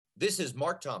This is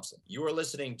Mark Thompson. You are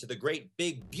listening to the Great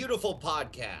Big Beautiful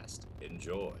Podcast.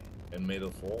 Enjoy, and may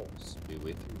the Force be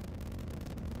with you.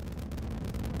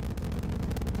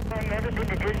 Have you ever been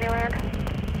to Disneyland?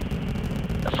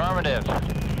 Affirmative.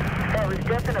 That was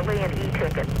definitely an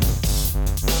e-ticket.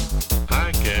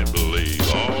 I can't believe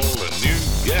all the new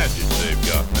gadgets they've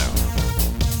got now.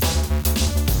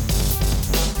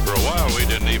 For a while, we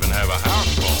didn't even have a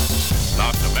house phone,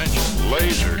 not to mention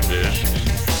laser discs,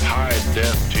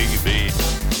 high-def TV.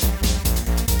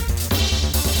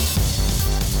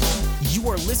 You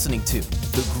are listening to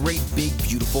the Great Big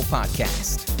Beautiful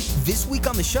Podcast. This week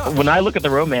on the show, When I look at the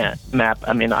roadmap,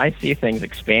 I mean, I see things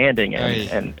expanding,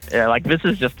 and like this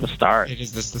is just the start. It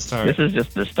is just the start. This is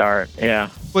just the start. Yeah.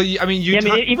 Well, I mean,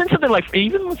 even something like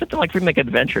Freemaker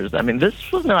Adventures. I mean,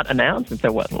 this was not announced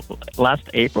until last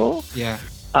April. Yeah.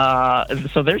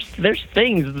 So there's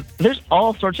things, there's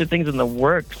all sorts of things in the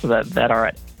works that are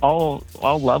at all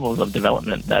levels of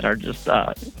development that are just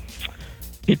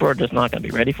people are just not going to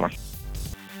be ready for.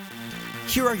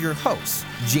 here are your hosts,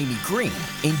 Jamie Green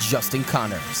and Justin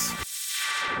Connors.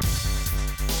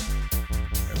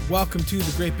 Welcome to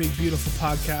the Great Big Beautiful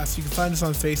Podcast. You can find us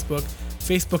on Facebook,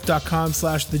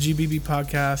 facebook.com/the GBB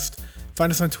Podcast.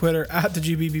 Find us on Twitter @the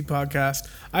GBB Podcast.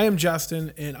 I am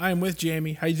Justin, and I am with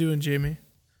Jamie. How you doing, Jamie?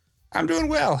 I'm doing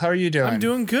well. How are you doing? I'm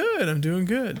doing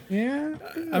good. Yeah.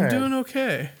 I'm doing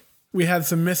okay. We had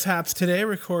some mishaps today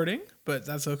recording, but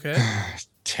that's okay.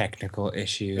 Technical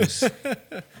issues.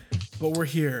 But we're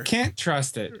here. Can't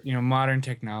trust it. You know, modern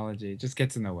technology just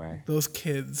gets in the way. Those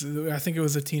kids, I think it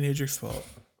was a teenager's fault.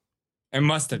 It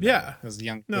must have been. Yeah. Those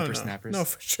young No, whippersnappers. No,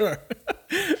 for sure.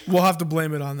 We'll have to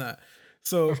blame it on that.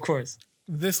 So, Of course.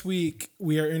 this week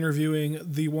we are interviewing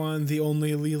the one, the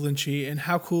only Leland Chee, and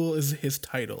how cool is his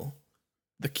title?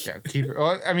 Yeah, keeper.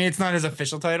 Well, I mean, it's not his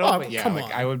official title, Oh, but yeah, come like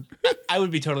on. I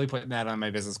would be totally putting that on my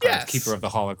business card. Yes. Keeper of the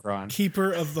Holocron.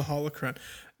 Keeper of the Holocron.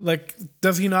 Like,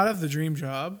 does he not have the dream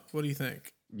job? What do you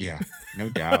think? Yeah, no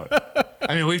doubt.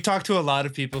 I mean, we've talked to a lot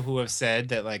of people who have said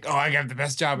that, like, oh, I got the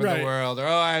best job in Right. the world, or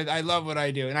oh, I love what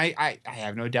I do. And I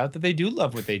have no doubt that they do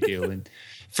love what they do. And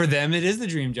for them, it is the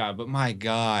dream job. But my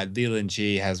God, Leland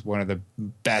Chee has one of the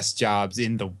best jobs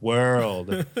in the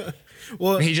world.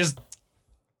 Well,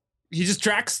 He just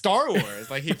tracks Star Wars.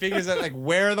 Like, he figures out, like,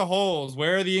 where are the holes,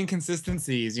 where are the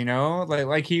inconsistencies, you know?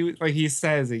 Like he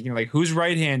says, you know, like, who's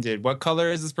right-handed? What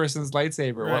color is this person's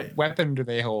lightsaber? Right. What weapon do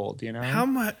they hold, you know?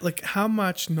 how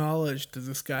much knowledge does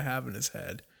this guy have in his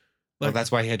head? Well, that's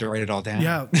why he had to write it all down.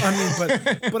 Yeah, I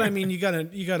mean, but I mean, you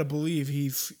gotta believe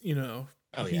he's, you know,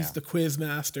 Oh, he's yeah. the quiz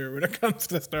master when it comes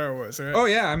to Star Wars, right? Oh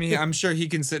yeah, I mean, I'm sure he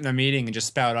can sit in a meeting and just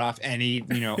spout off any,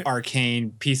 you know,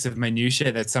 arcane piece of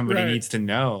minutia that somebody Right. needs to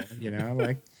know, you know,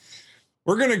 like,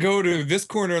 we're going to go to this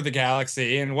corner of the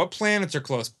galaxy and what planets are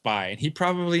close by, and he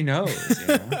probably knows, you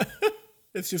know.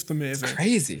 It's just amazing. It's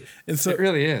crazy. And so It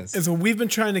really is. And so we've been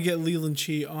trying to get Leland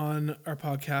Chee on our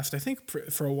podcast, I think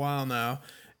for a while now.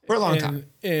 For a long time.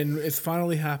 And it's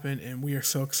finally happened, and we are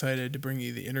so excited to bring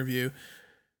you the interview.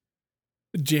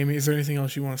 Jamie, is there anything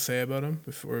else you want to say about him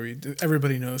before we do?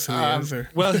 Everybody knows who he is. Or?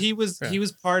 Well, he was Yeah. he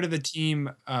was part of the team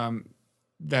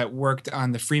that worked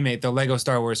on the Lego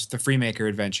Star Wars, the Freemaker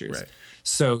Adventures. Right.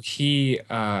 So he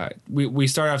we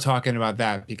started off talking about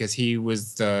that because he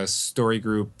was the story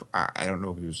group. I don't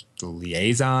know if he was the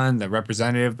liaison, the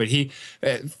representative, but he.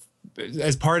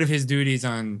 As part of his duties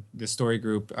on the story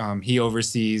group, he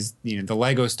oversees, you know, the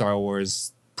Lego Star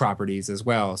Wars properties as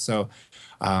well. So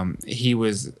he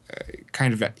was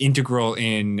kind of integral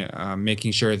in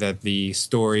making sure that the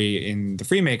story in the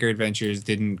Freemaker Adventures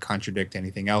didn't contradict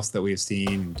anything else that we've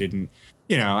seen. Didn't,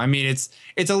 you know? I mean, it's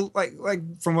a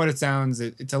like from what it sounds,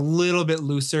 it's a little bit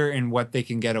looser in what they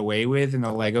can get away with in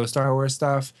the Lego Star Wars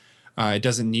stuff. It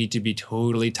doesn't need to be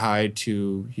totally tied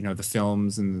to, you know, the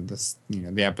films and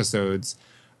the episodes,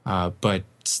 but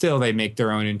still they make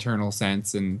their own internal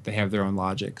sense and they have their own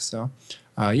logic. So,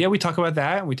 yeah, we talk about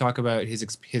that, and we talk about his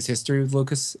history with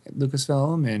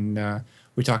Lucasfilm, and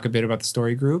we talk a bit about the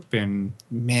story group. And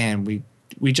man,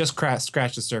 we just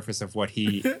scratched the surface of what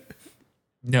he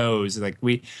knows. Like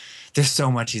there's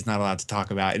so much he's not allowed to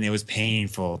talk about, and it was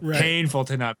painful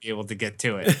to not be able to get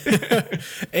to it.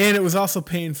 And it was also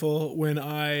painful when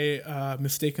I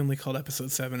mistakenly called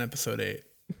episode 7 episode 8.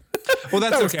 Well,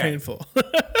 that's That was okay. painful.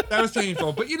 That was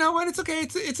painful, but you know what? It's okay.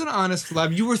 It's an honest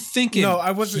flub. You were thinking, No,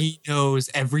 I wasn't- he knows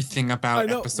everything I about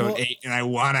know, episode well- 8, and I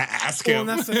want to ask Well, him.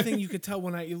 and that's the thing you could tell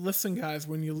when I listen, guys.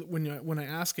 When I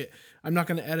ask it, I'm not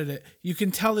going to edit it. You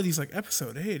can tell that he's like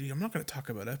episode 8. I'm not going to talk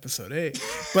about episode 8,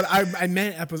 but I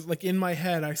meant episode. Like in my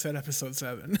head, I said episode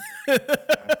 7.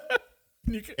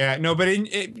 Yeah, no, but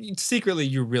secretly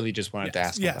you really just wanted to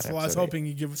ask. Yes, well, I was hoping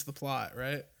you'd give us the plot,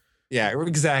 right? Yeah,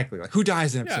 exactly. Like, who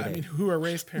dies in episode 8? I mean, who are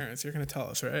Ray's parents? You're going to tell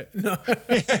us, right? No.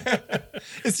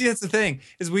 See, that's the thing,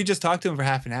 is we just talked to him for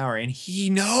half an hour, and he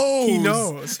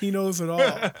knows. He knows it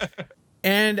all.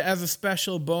 And as a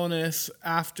special bonus,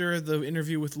 after the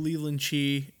interview with Leland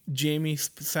Chee, Jamie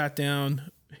sat down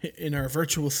in our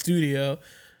virtual studio.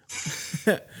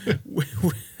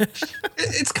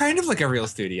 It's kind of like a real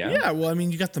studio. Yeah, well, I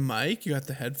mean, you got the mic, you got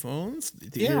the headphones.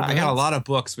 I got a lot of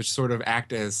books which sort of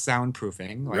act as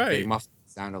soundproofing. Like they muffle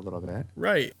the sound a little bit.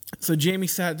 Right. So Jamie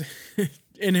sat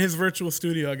in his virtual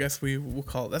studio, I guess we'll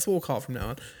call it. That's what we'll call it from now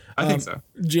on. I think so.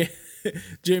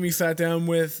 Jamie sat down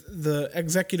with the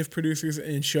executive producers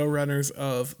and showrunners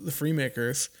of the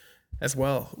Freemakers as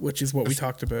well, which is what we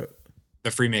talked about. The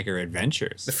Freemaker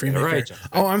Adventures. The Freemaker. Right.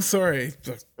 Oh, I'm sorry.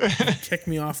 Kick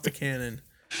me off the canon.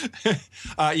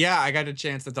 Yeah, I got a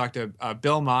chance to talk to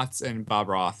Bill Motz and Bob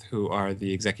Roth, who are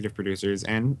the executive producers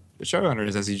and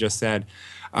showrunners, as you just said.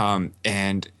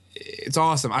 And it's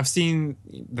awesome. I've seen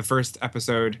the first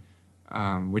episode,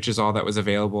 which is all that was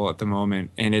available at the moment,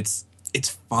 and it's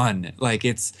fun. Like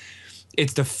it's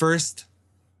the first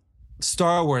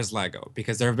Star Wars Lego,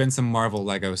 because there have been some Marvel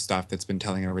Lego stuff that's been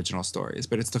telling original stories,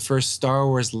 but it's the first Star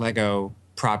Wars Lego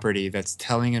property that's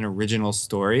telling an original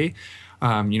story.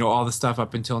 All the stuff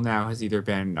up until now has either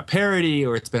been a parody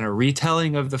or it's been a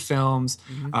retelling of the films.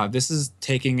 Mm-hmm. This is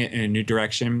taking it in a new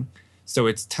direction. So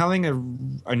it's telling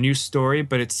a new story,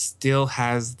 but it still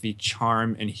has the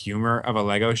charm and humor of a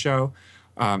Lego show.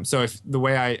 So if the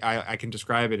way I can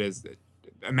describe it is,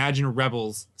 imagine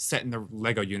Rebels set in the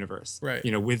Lego universe, right?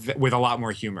 With a lot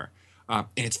more humor, and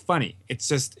it's funny.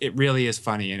 It really is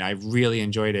funny, and I really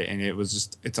enjoyed it, and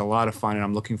it's a lot of fun, and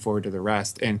I'm looking forward to the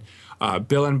rest. And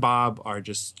Bill and Bob are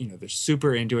just, they're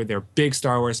super into it. They're big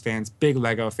Star Wars fans, big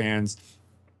Lego fans.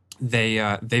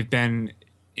 They've been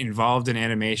involved in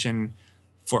animation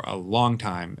for a long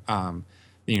time.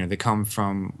 They come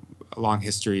from a long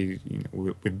history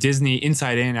with Disney,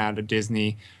 inside and out of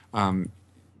Disney.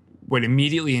 What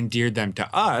immediately endeared them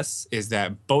to us is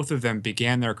that both of them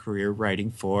began their career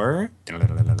writing for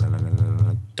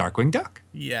Darkwing Duck.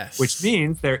 Yes. Which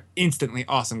means they're instantly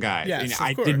awesome guys. Yes,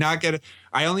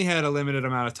 I only had a limited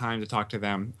amount of time to talk to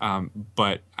them, and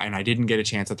I didn't get a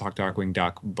chance to talk to Darkwing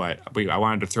Duck, but I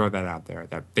wanted to throw that out there.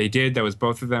 That they did. That was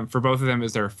both of them. For both of them,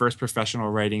 is their first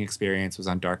professional writing experience was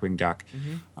on Darkwing Duck,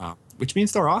 which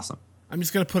means they're awesome. I'm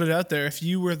just going to put it out there. If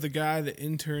you were the guy that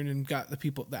interned and got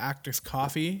the actors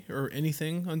coffee or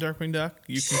anything on Darkwing Duck,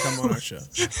 you can come on our show.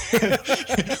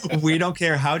 We don't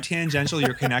care how tangential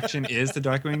your connection is to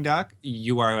Darkwing Duck.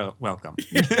 You are welcome.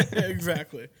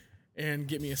 Exactly. And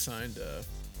get me a signed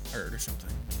art or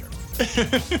something.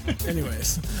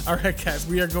 Anyways. All right, guys.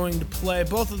 We are going to play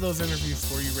both of those interviews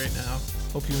for you right now.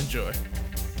 Hope you enjoy.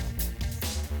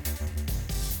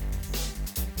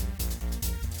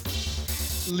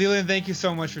 Leland, thank you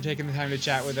so much for taking the time to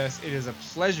chat with us. It is a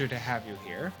pleasure to have you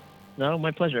here. No,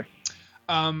 my pleasure.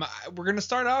 We're going to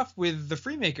start off with the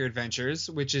Freemaker Adventures,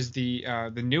 which is the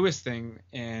newest thing,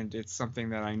 and it's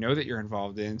something that I know that you're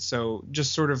involved in. So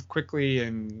just sort of quickly,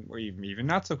 or even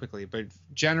not so quickly, but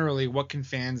generally, what can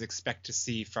fans expect to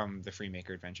see from the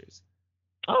Freemaker Adventures?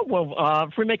 Oh, well,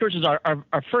 Freemakers is our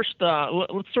first,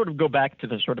 let's sort of go back to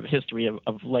the sort of history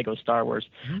of Lego Star Wars.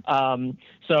 Mm-hmm.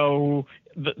 So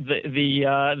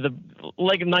the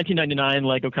Lego 1999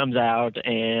 Lego comes out,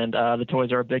 and the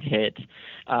toys are a big hit.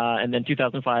 And then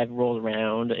 2005 rolls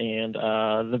around, and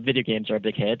the video games are a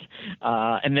big hit.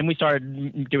 And then we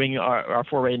started doing our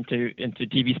foray into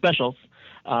TV specials.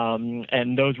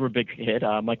 And those were a big hit.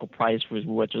 Michael Price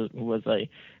who was a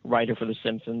writer for The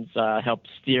Simpsons, helped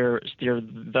steer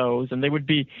those, and they would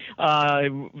be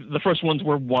the first ones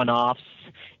were one-offs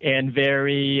and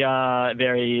very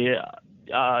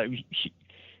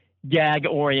gag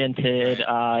oriented.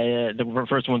 The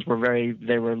first ones were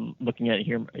they were looking at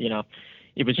here,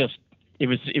 it was just. It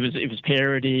was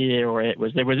parody, or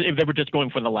they were just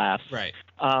going for the laughs. Right.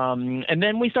 And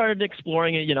then we started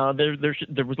exploring it.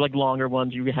 There was like longer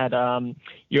ones. You had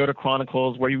Yoda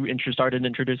Chronicles, where you started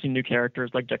introducing new characters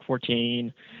like Deck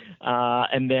 14,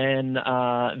 and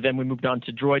then we moved on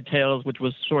to Droid Tales, which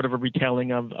was sort of a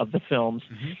retelling of the films.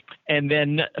 Mm-hmm. And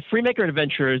then Freemaker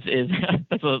Adventures is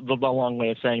that's a long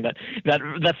way of saying that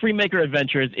Freemaker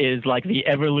Adventures is like the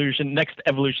next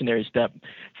evolutionary step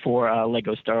for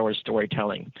Lego Star Wars storytelling.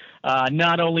 storytelling.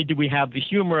 Not only do we have the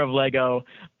humor of Lego,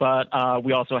 but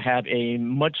we also have a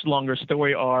much longer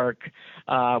story arc.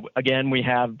 Again, we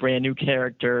have brand new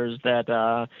characters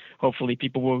that hopefully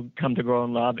people will come to grow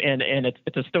and love. And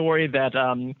it's a story that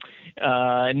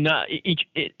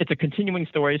it's a continuing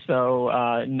story.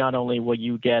 So not only will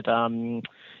you get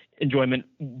enjoyment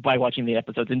by watching the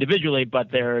episodes individually, but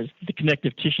there's the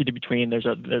connective tissue between. There's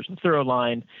a thorough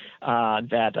line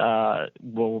that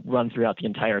will run throughout the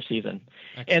entire season.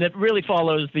 Excellent. And it really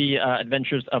follows the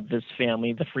adventures of this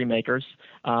family, the Freemakers.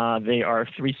 They are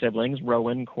 3 siblings,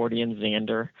 Rowan, Cordy, and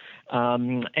Xander,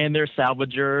 and they're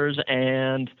salvagers,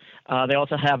 and they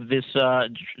also have this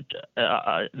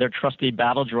their trusty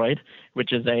battle droid,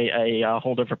 which is a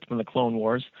holdover from the Clone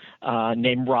Wars,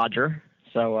 named Roger.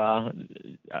 So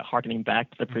harkening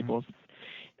back to the prequels.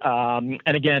 And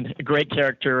again, a great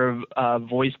character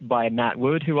voiced by Matt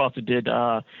Wood, who also did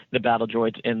the battle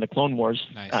droids in the Clone Wars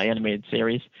animated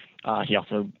series. He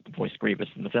also voiced Grievous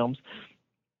in the films.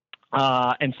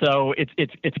 And so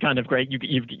it's kind of great.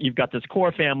 You've got this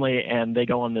core family, and they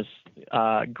go on this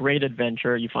great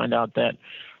adventure. You find out that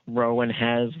Rowan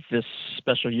has this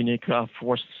special, unique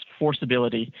force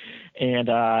ability, and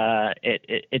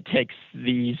it takes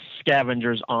these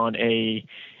scavengers on a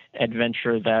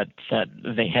adventure that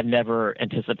they had never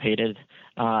anticipated,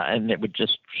 and it would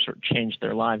just sort of change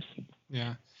their lives.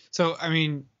 Yeah. So I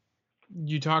mean,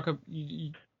 you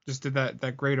just did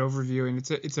that great overview, and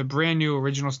it's a brand new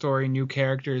original story, new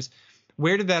characters.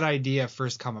 Where did that idea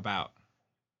first come about?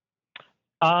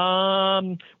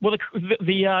 Well,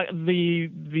 the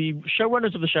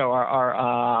showrunners of the show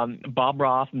are Bob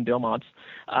Roth and Bill Motz.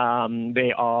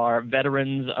 They are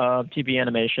veterans of TV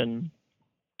animation,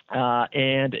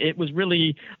 and it was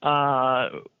really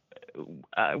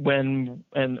when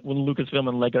Lucasfilm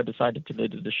and Lego decided to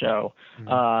do the show,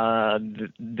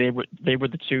 they were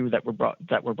the two that were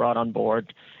brought on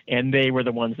board, and they were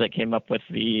the ones that came up with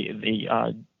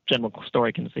the general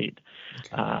story conceit.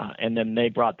 Okay. And then they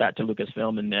brought that to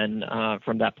Lucasfilm, and then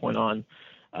from that point on,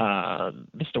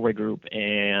 the Story Group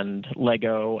and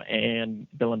Lego and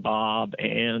Bill and Bob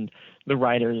and the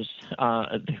writers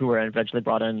who were eventually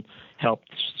brought in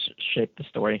helped shape the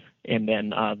story and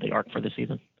then the arc for the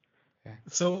season. Okay.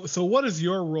 So what is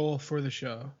your role for the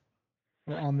show?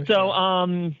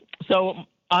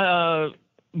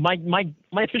 My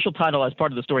official title as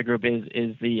part of the Story Group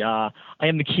is I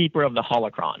am the keeper of the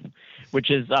Holocron,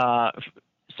 which is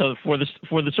so for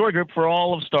the Story Group, for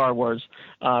all of Star Wars,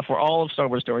 for all of Star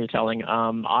Wars storytelling,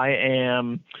 I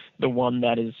am the one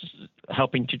that is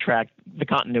helping to track the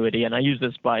continuity, and I use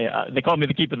this by they call me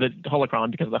the keeper of the Holocron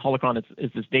because the Holocron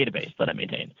is this database that I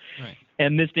maintain. Right.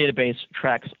 And this database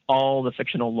tracks all the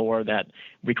fictional lore that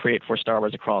we create for Star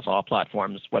Wars across all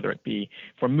platforms, whether it be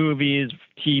for movies,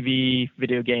 TV,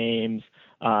 video games,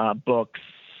 books,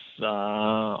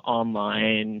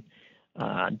 online,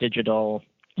 digital,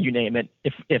 you name it.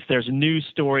 If there's a new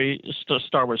story,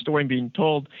 Star Wars story being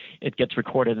told, it gets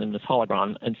recorded in this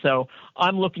Holocron. And so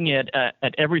I'm looking at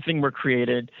everything we're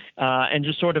created and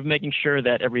just sort of making sure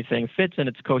that everything fits and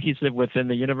it's cohesive within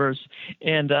the universe.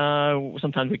 And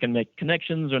sometimes we can make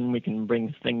connections and we can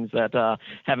bring things that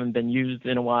haven't been used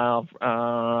in a while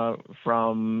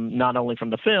from not only from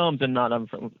the films and not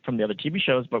from the other TV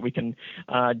shows, but we can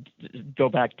go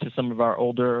back to some of our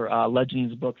older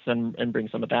Legends books and bring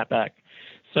some of that back.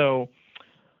 So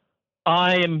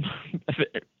I am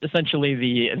essentially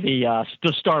the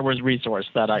Star Wars resource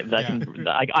that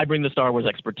I bring the Star Wars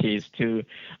expertise to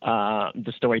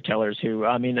the storytellers who,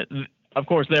 I mean, of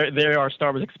course, there are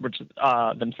Star Wars experts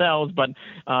themselves, but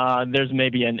there's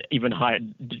maybe an even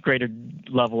greater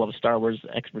level of Star Wars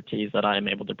expertise that I am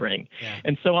able to bring. Yeah.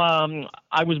 And so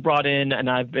I was brought in, and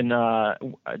I've been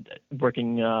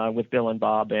working with Bill and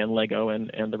Bob and Lego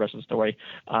and the rest of the story.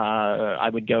 I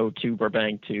would go to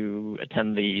Burbank to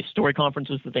attend the story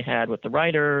conferences that they had with the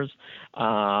writers.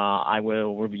 I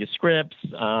will review scripts.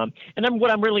 And then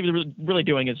what I'm really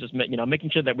doing is just making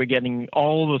sure that we're getting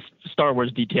all the Star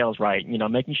Wars details right.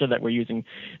 Making sure that we're using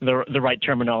the right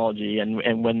terminology,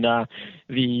 and when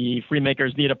the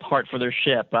Freemakers need a part for their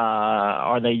ship,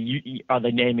 are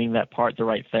they naming that part the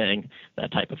right thing,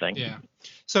 that type of thing. Yeah.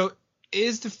 So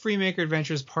is the Freemaker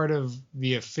Adventures part of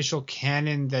the official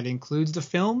canon that includes the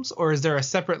films, or is there a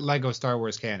separate Lego Star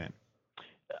Wars canon?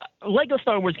 Lego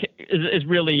Star Wars is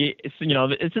really it's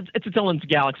its own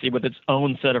galaxy with its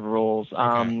own set of rules.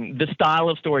 Okay. The style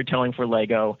of storytelling for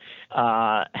Lego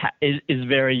is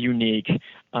very unique.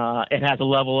 It has a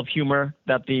level of humor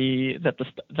that the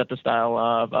style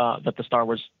of that the Star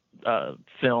Wars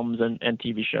films and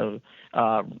TV shows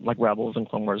like Rebels and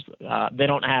Clone Wars. They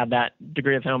don't have that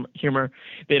degree of humor.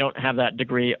 They don't have that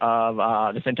degree of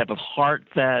the same type of heart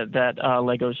that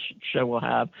Lego's show will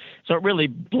have. So it really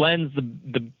blends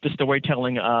the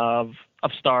storytelling of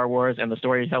Star Wars and the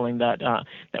storytelling that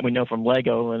we know from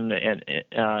Lego and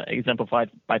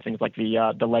exemplified by things like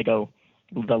the Lego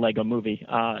movie,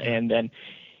 and then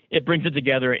it brings it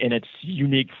together in its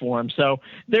unique form. So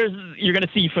you're definitely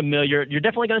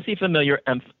going to see familiar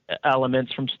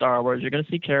elements from Star Wars. You're going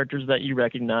to see characters that you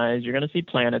recognize. You're going to see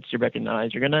planets you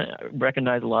recognize. You're going to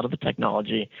recognize a lot of the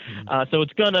technology. So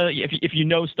it's going to, if you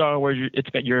know Star Wars,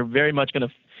 you're very much going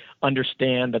to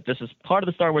understand that this is part of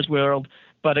the Star Wars world.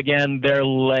 But again, they're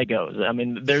Legos. I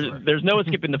mean, there's no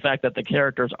escaping the fact that the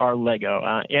characters are Lego,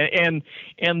 and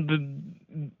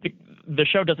the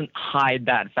show doesn't hide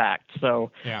that fact.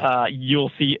 So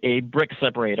you'll see a brick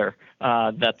separator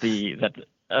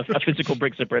a physical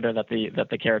brick separator that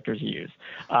the characters use.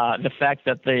 The fact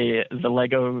that the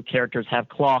Lego characters have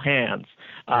claw hands,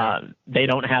 they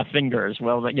don't have fingers.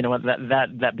 Well, you know what,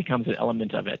 that becomes an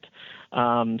element of it.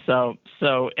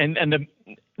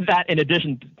 That in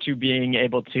addition to being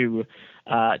able to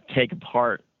take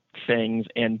apart things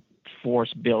and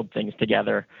force build things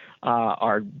together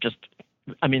are just,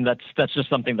 I mean, that's just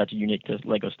something that's unique to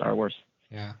Lego Star Wars.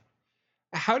 Yeah.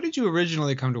 How did you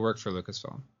originally come to work for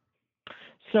Lucasfilm?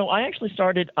 So I actually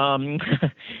started.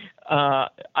 I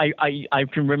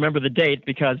can remember the date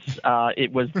because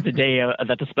it was the day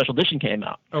that the special edition came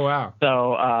out. Oh wow!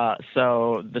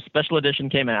 So the special edition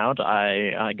came out.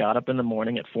 I got up in the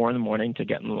morning at 4 a.m. to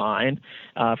get in line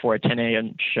for a 10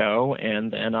 a.m. show,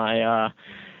 and then I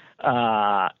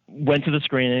went to the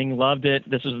screening, loved it.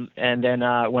 And then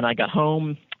when I got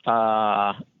home,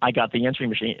 I got the answering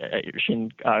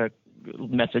machine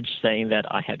message saying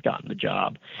that I had gotten the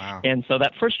job. Wow. And so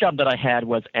that first job that I had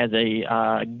was as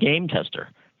a game tester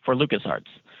for LucasArts.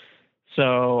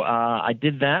 So I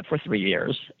did that for 3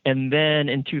 years. And then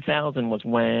in 2000 was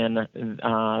when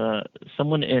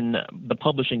someone in the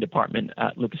publishing department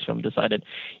at Lucasfilm decided,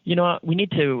 you know what,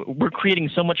 we're creating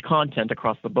so much content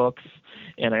across the books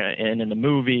and in the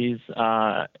movies.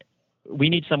 We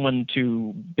need someone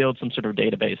to build some sort of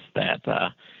database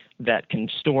that can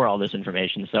store all this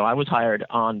information. So I was hired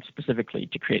on specifically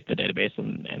to create the database,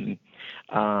 and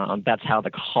that's how the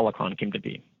Holocron came to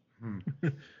be.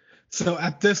 So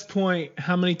at this point,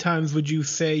 how many times would you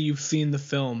say you've seen the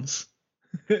films?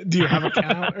 Do you have a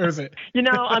count, or is it? You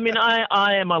know, I mean,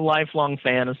 I am a lifelong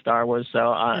fan of Star Wars.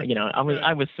 So you know, I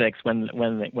was 6 when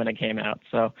it came out.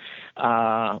 So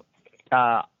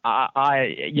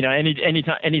you know,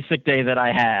 any sick day that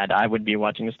I had, I would be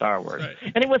watching Star Wars. Right.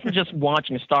 And it wasn't just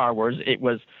watching Star Wars, it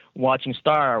was watching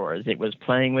Star Wars. It was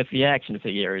playing with the action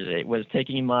figures. It was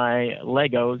taking my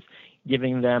Legos,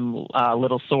 giving them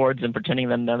little swords and pretending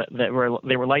them that they were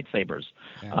lightsabers.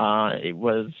 Yeah. It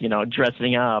was, you know,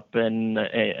 dressing up and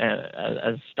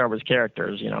as Star Wars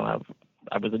characters. You know,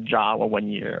 I was a Jawa one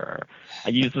year. I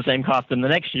used the same costume the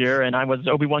next year, and I was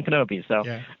Obi-Wan Kenobi. So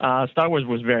Star Wars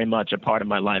was very much a part of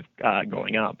my life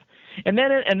growing up. And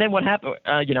then what happened?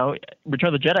 You know,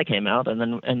 Return of the Jedi came out,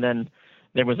 and then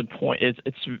there was a point.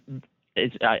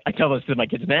 I tell this to my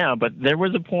kids now, but there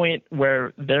was a point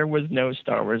where there was no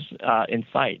Star Wars in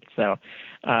sight. So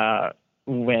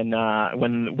when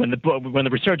the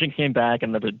resurgence came back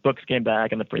and the books came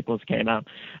back and the prequels came out,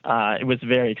 it was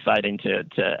very exciting to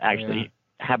actually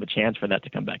have a chance for that to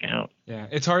come back out. Yeah,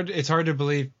 it's hard to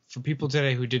believe for people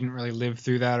today who didn't really live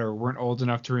through that or weren't old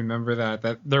enough to remember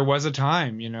that there was a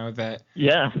time, you know, that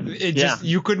just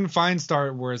you couldn't find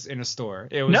Star Wars in a store.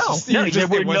 It was there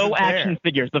were no action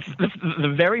figures.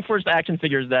 The very first action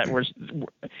figures that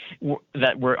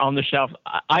were on the shelf,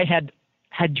 I had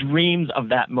dreams of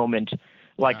that moment,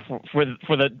 like for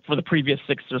the previous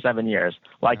 6 or 7 years,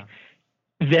 like. Yeah.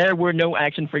 There were no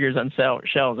action figures on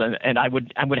shelves, and I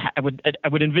would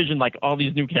envision like all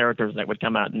these new characters that would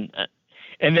come out, and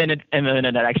then it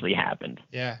actually happened.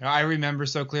 Yeah, no, I remember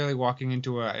so clearly walking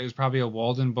into it was probably a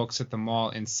Walden Books at the mall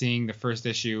and seeing the first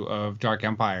issue of Dark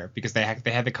Empire because they had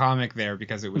the comic there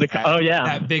because it was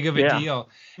that big of a deal,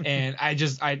 and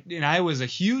I was a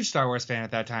huge Star Wars fan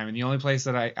at that time, and the only place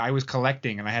that I was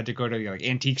collecting, and I had to go to like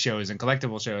antique shows and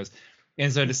collectible shows.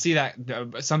 And so to see that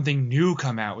something new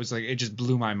come out was like, it just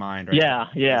blew my mind. Right?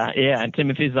 Yeah. And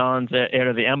Timothy Zahn's Heir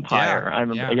to the Empire. I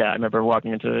remember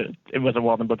walking into it was a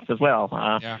Walden Books as well.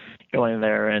 Going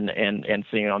there and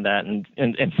seeing on that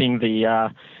and seeing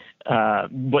the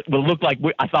what looked like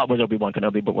I thought was Obi-Wan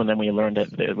Kenobi, but then we learned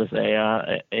it was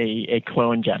a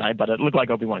clone Jedi, but it looked like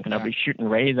Obi-Wan Kenobi shooting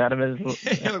rays out of his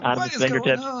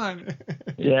fingertips.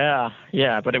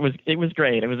 But it was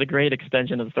great. It was a great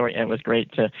extension of the story, and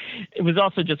it was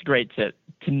also just great to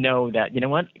know that, you know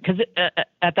what, because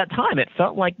at that time it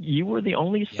felt like you were the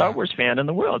only Star Wars fan in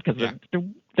the world, because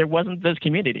there wasn't this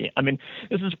community. I mean,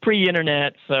 this is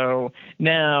pre-internet, so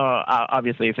now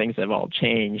obviously things have all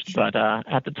changed. But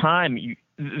at the time,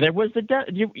 there was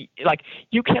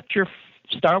you kept your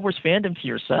Star Wars fandom to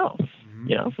yourself.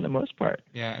 You know, for the most part.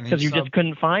 Yeah, because you just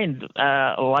couldn't find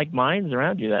like minds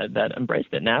around you that embraced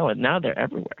it. Now they're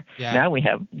everywhere. Yeah. Now we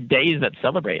have days that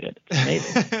celebrate it.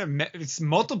 It's amazing. It's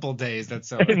multiple days that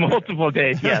celebrate. Multiple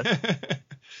days, yes.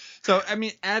 So, I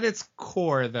mean, at its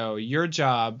core, though, your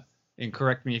job, and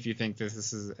correct me if you think this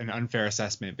is an unfair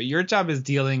assessment, but your job is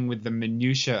dealing with the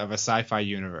minutia of a sci-fi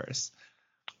universe.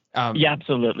 Yeah,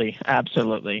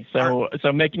 absolutely. So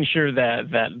making sure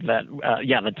that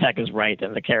the tech is right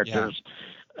and the characters,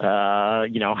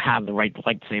 have the right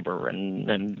lightsaber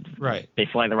and they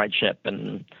fly the right ship,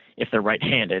 and if they're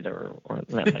right-handed or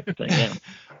that type of thing. Yeah.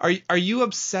 Are you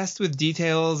obsessed with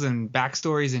details and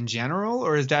backstories in general,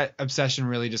 or is that obsession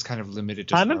really just kind of limited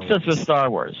to Star Wars? I'm obsessed with Star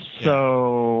Wars,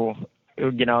 so.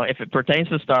 If it pertains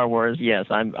to Star Wars, yes,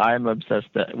 I'm obsessed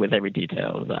with every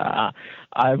detail.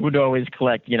 I would always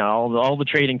collect, all the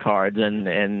trading cards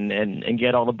and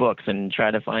get all the books and try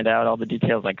to find out all the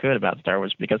details I could about Star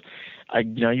Wars, because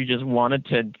you just wanted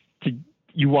to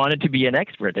be an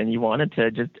expert, and you wanted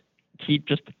to just keep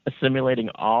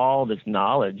assimilating all this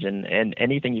knowledge and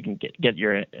anything you can get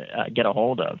a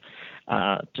hold of,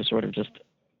 to sort of just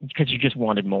because you just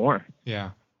wanted more.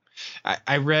 Yeah.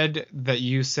 I read that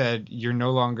you said you're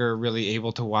no longer really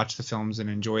able to watch the films and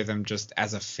enjoy them just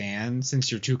as a fan, since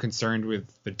you're too concerned with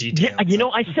the details. Yeah,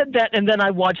 I said that, and then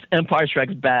I watched Empire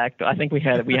Strikes Back. I think we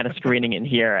had a screening in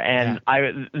here, and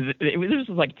this was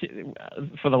like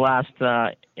for the last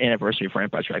anniversary for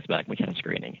Empire Strikes Back, we had a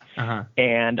screening.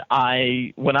 And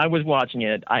when I was watching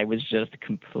it, I was just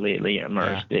completely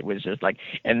immersed. It was just like,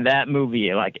 and that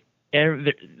movie, like.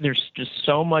 There's just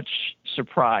so much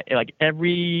surprise. Like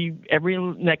every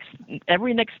next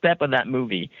step of that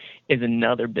movie is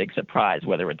another big surprise.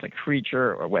 Whether it's a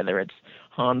creature or whether it's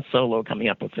Han Solo coming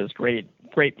up with this great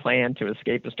plan to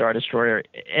escape the Star Destroyer.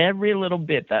 Every little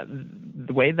bit, the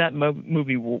way that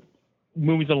movie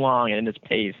moves along and its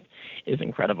pace is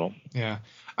incredible. Yeah.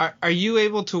 Are you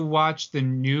able to watch the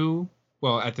new?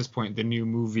 Well, at this point, the new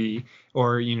movie,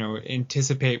 or,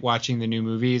 anticipate watching the new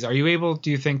movies? Are you able,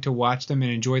 do you think, to watch them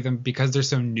and enjoy them because they're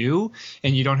so new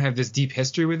and you don't have this deep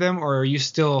history with them? Or are you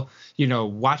still,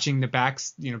 watching the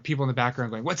backs, people in the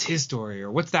background going, what's his story? Or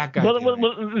what's that guy doing? One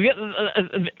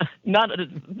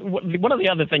of the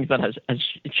other things that has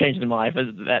changed in my life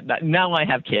is that now I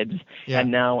have kids, and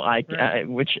now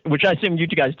which I assume you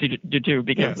two guys do too,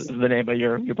 because of the name of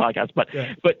your podcast. But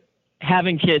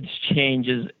having kids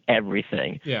changes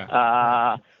everything.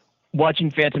 Yeah.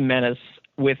 Watching Phantom Menace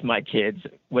with my kids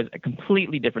was a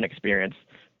completely different experience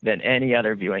than any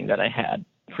other viewing that I had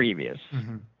previous.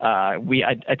 Mm-hmm.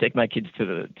 I take my kids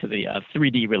to the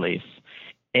 3D release,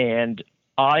 and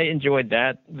I enjoyed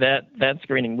that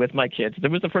screening with my kids. It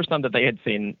was the first time that they had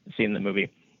seen the movie.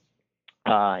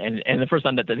 And the first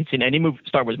time that they'd seen any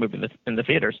Star Wars movie in the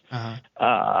theaters.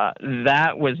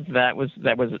 That was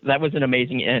an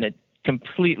amazing, and it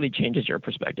completely changes your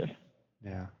perspective.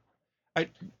 Yeah.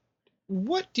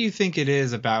 What do you think it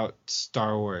is about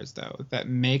Star Wars, though, that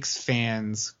makes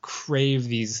fans crave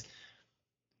these?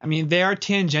 I mean, they are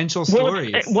tangential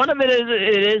stories. One of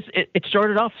it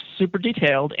started off super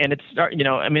detailed, and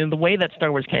the way that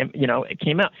Star Wars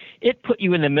came out, it put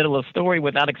you in the middle of the story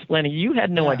without explaining. You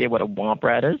had no idea what a Womp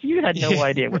Rat is. You had no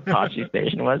idea what Tosche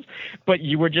Station was, but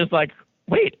you were just like,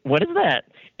 wait, what is that?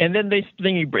 And then they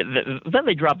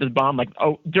dropped this bomb like,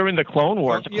 during the Clone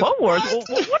Wars. Clone Wars? Well,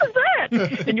 what is that?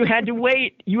 And you had to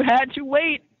wait.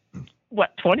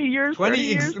 What, 20 years? 20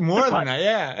 years? More than that,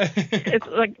 yeah. It's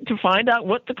like to find out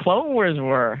what the Clone Wars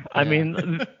were. I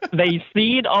mean, they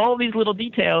seed all these little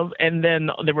details, and then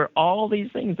there were all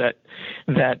these things that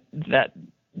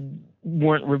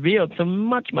weren't revealed so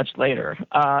much later.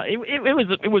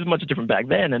 It was much different back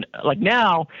then, and like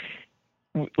now,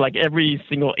 like every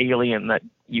single alien that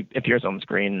appears on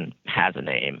screen has a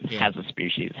name, has a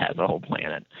species, has a whole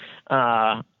planet.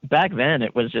 Back then,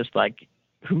 it was just like,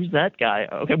 who's that guy?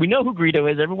 Okay, we know who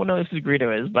Greedo is. Everyone knows who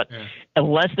Greedo is, but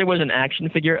unless there was an action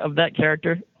figure of that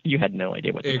character, you had no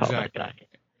idea what to call that guy.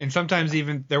 And sometimes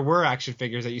even there were action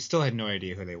figures that you still had no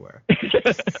idea who they were.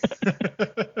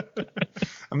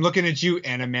 I'm looking at you,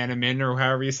 Anamanamin, or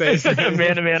however you say it.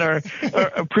 Anamanamin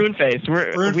or Prune Face.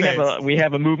 We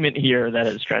have a movement here that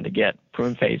is trying to get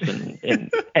Prune Face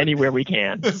in anywhere we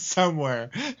can. Somewhere.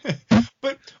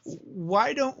 But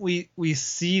why don't we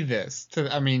see this? To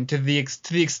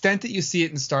the extent that you see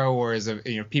it in Star Wars, of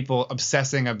people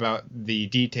obsessing about the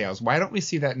details. Why don't we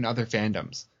see that in other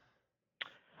fandoms?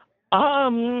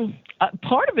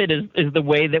 Part of it is the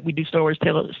way that we do Star Wars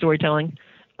storytelling,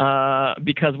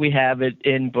 because we have it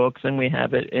in books and we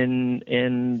have it in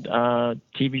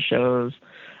TV shows.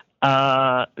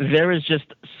 There is just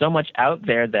so much out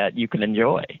there that you can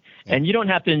enjoy, and you don't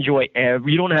have to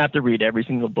you don't have to read every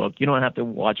single book. You don't have to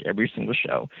watch every single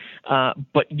show,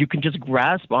 but you can just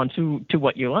grasp onto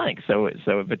what you like. So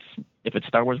if it's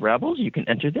Star Wars Rebels, you can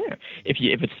enter there. If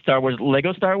it's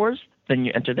Lego Star Wars, then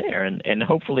you enter there, and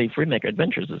hopefully Freemaker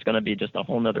Adventures is going to be just a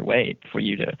whole nother way for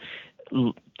you to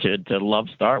love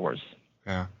Star Wars.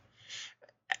 Yeah.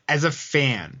 As a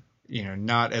fan,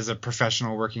 not as a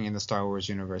professional working in the Star Wars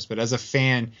universe, but as a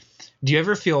fan, do you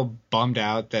ever feel bummed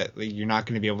out that you're not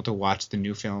going to be able to watch the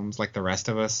new films like the rest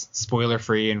of us, spoiler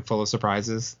free and full of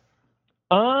surprises?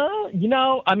 I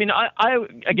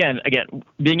again,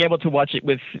 being able to watch it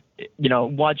with,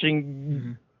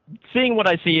 seeing what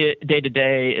I see day to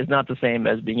day is not the same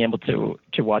as being able to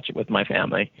watch it with my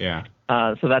family. Yeah.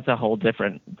 So that's a whole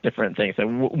different thing. So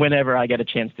whenever I get a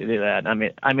chance to do that,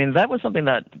 I mean that was something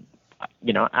that,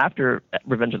 after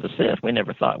Revenge of the Sith, we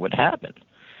never thought would happen.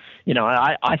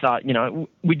 I thought,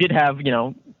 we did have,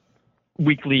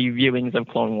 weekly viewings of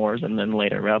Clone Wars and then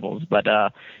later Rebels, but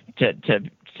to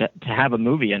have a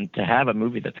movie and to have a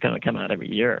movie that's going to come out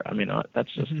every year,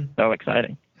 that's just so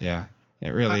exciting. Yeah, it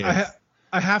really is.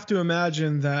 I have to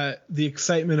imagine that the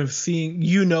excitement of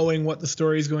knowing what the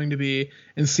story is going to be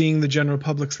and seeing the general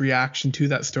public's reaction to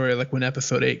that story, like when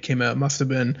Episode 8 came out, must have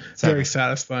been very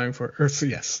satisfying for. Or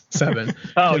yes, 7.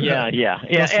 Oh yeah, and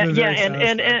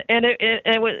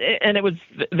it was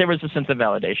there was a sense of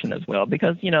validation as well,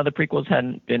 because the prequels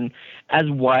hadn't been as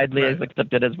widely as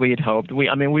accepted as we had hoped.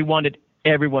 We wanted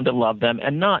everyone to love them,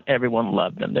 and not everyone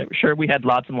loved them. Sure, we had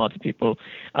lots and lots of people.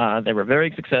 They were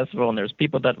very successful, and there's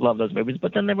people that love those movies,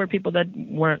 but then there were people that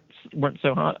weren't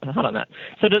so hot on that.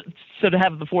 So to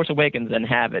have The Force Awakens and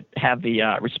have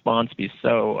the response be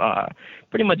so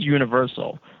pretty much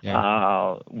universal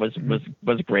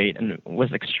was great and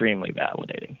was extremely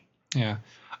validating. Yeah.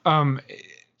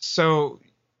 So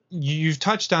you've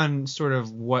touched on sort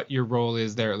of what your role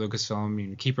is there at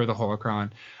Lucasfilm, keeper of the Holocron.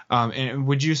 And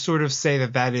would you sort of say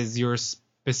that is your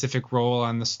specific role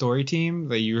on the story team,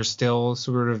 that you're still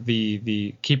sort of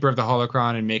the keeper of the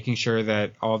Holocron and making sure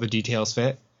that all the details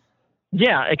fit?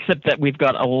 Yeah, except that we've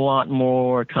got a lot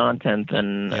more content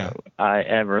than I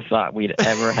ever thought we'd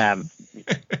ever have.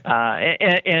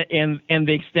 And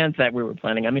the extent that we were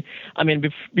planning.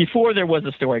 Before there was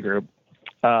a story group,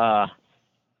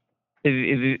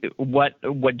 what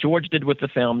George did with the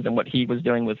films and what he was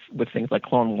doing with things like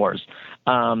Clone Wars,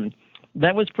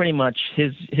 that was pretty much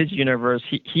his universe.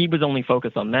 He was only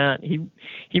focused on that.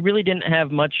 He really didn't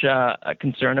have much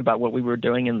concern about what we were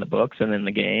doing in the books and in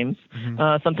the games.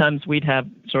 Mm-hmm. Sometimes we'd have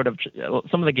sort of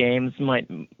some of the games he might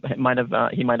have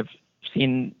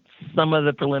seen some of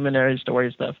the preliminary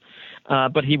story stuff,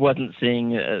 but he wasn't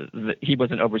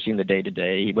overseeing the day to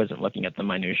day. He wasn't looking at the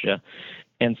minutia,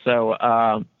 and so.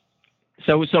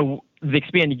 So the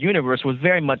expanded universe was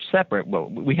very much separate.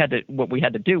 What we had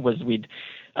to do was with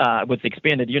the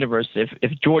expanded universe,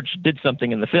 if George did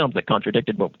something in the films that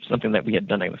contradicted something that we had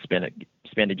done in the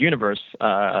expanded universe,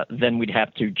 then we'd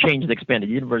have to change the expanded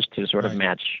universe to sort of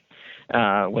match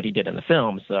what he did in the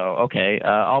film. So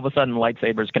all of a sudden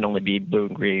lightsabers can only be blue,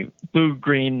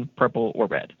 green, purple, or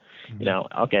red.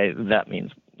 Mm-hmm. That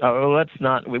means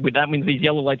that means these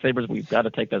yellow lightsabers, we've got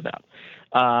to take those out.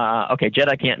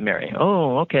 Jedi can't marry.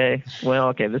 Oh, okay.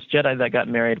 Well, this Jedi that got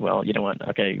married, well, you know what?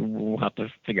 Okay, we'll have to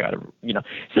figure out,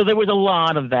 So there was a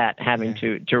lot of that having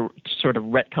to sort of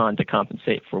retcon to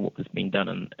compensate for what was being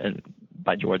done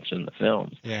by George in the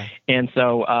films. Yeah. And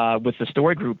so with the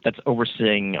story group that's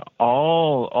overseeing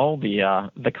all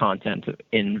the content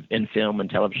in film and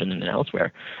television and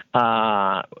elsewhere,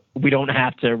 we don't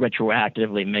have to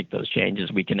retroactively make those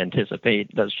changes. We can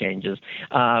anticipate those changes.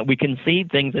 We can see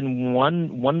things in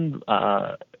one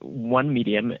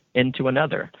medium into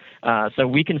another. So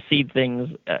we can see things.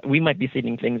 We might be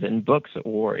seeing things in books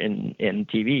or in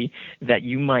TV that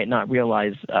you might not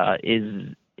realize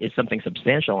is something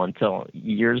substantial until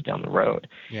years down the road.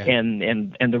 Yeah.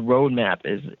 And the roadmap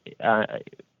is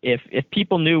if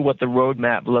people knew what the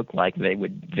roadmap looked like, they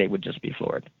would just be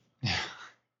floored. Yeah.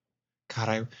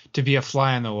 God, to be a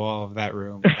fly on the wall of that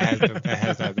room has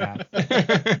that.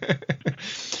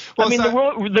 Well,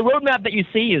 the roadmap that you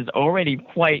see is already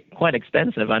quite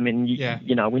extensive. We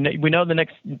know the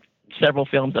next several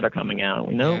films that are coming out.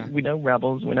 We know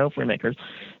Rebels, we know Freemakers,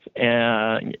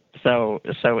 so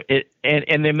it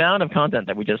and the amount of content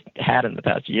that we just had in the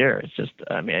past year, it's just,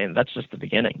 I mean, that's just the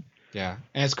beginning. Yeah,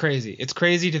 and it's crazy. It's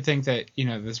crazy to think that, you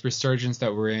know, this resurgence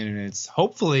that we're in, and it's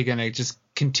hopefully going to just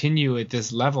continue at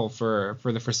this level for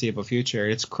the foreseeable future.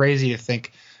 It's crazy to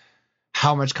think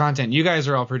how much content you guys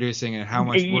are all producing and how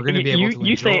much we're going to be able to enjoy.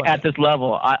 You say at this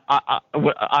level.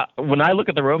 When I look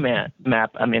at the roadmap,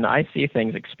 I mean, I see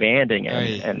things expanding,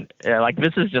 and like,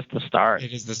 this is just the start.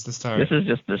 It is the start. This is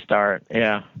just the start.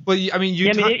 Yeah. Well, I mean,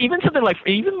 even something like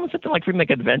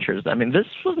Freemaker Adventures. I mean, this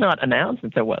was not announced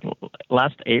until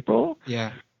last April.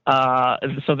 Yeah.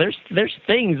 So there's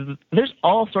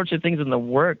all sorts of things in the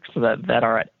works that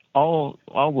are at all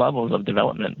levels of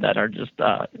development that are just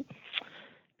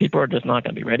people are just not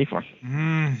going to be ready for.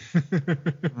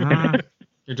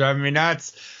 You're driving me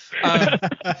nuts.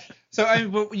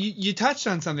 So you touched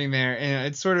on something there, and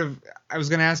it's sort of, I was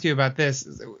going to ask you about this,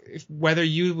 whether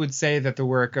you would say that the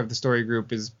work of the story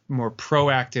group is more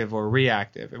proactive or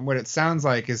reactive. And what it sounds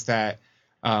like is that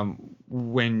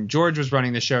when George was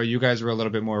running the show, you guys were a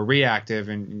little bit more reactive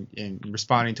in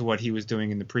responding to what he was doing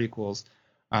in the prequels.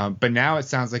 But now it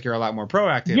sounds like you're a lot more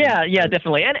proactive. Yeah,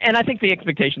 definitely. And I think the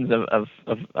expectations of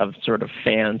sort of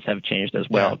fans have changed as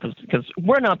well, because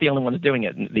we're not the only ones doing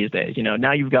it these days. You know,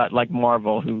 now you've got like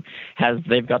Marvel,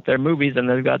 they've got their movies and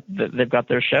they've got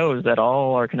their shows that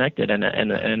all are connected,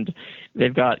 and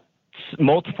they've got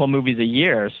multiple movies a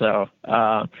year. So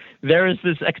there is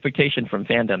this expectation from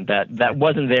fandom that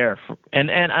wasn't there, and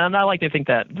I like to think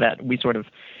that we sort of,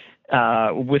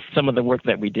 with some of the work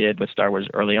that we did with Star Wars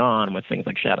early on, with things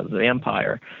like Shadows of the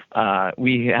Empire,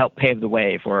 we helped pave the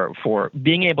way for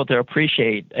being able to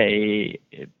appreciate a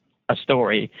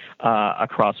story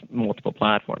across multiple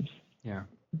platforms. Yeah.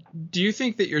 Do you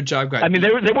think that your job got... I mean,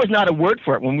 there was not a word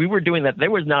for it. When we were doing that, there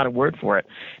was not a word for it.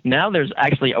 Now there's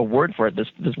actually a word for it,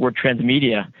 this word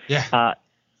transmedia. Yeah.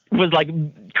 Was like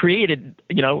created,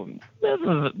 you know,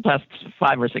 the past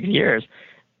 5 or 6 years.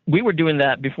 We were doing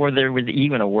that before there was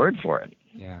even a word for it.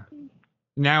 Yeah.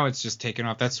 Now it's just taken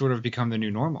off. That's sort of become the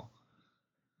new normal.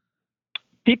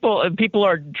 People are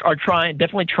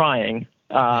definitely trying.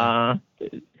 But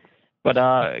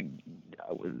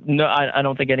no, I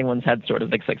don't think anyone's had sort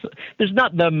of like there's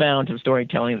not the amount of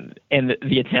storytelling and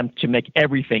the attempt to make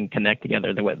everything connect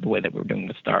together the way that we're doing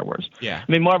with Star Wars. Yeah. I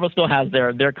mean, Marvel still has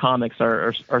their comics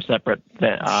are separate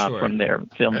from their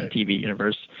film and TV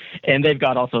universe, and they've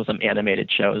got also some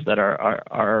animated shows that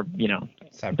are you know,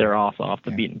 separate. They're off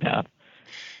the beaten path.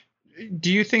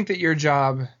 Do you think that your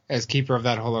job as keeper of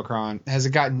that holocron, has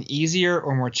it gotten easier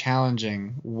or more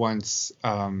challenging once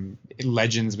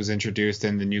Legends was introduced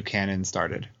and the new canon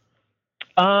started?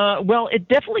 Well, it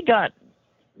definitely got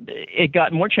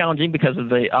more challenging because of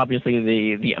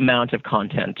the amount of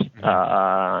content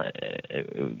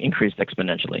increased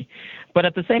exponentially. But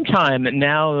at the same time,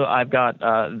 now I've got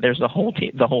there's the whole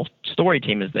team, the whole story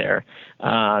team is there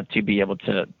to be able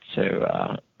to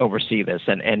oversee this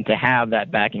and to have that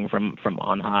backing from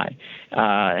on high.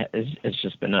 It's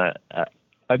just been a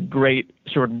great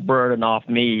sort of burden off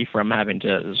me from having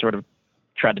to sort of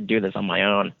try to do this on my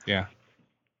own. Yeah.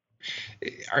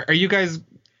 Are you guys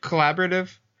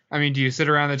collaborative? I mean, do you sit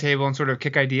around the table and sort of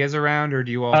kick ideas around, or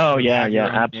do you all? Oh yeah,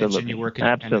 absolutely, and you work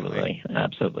independently?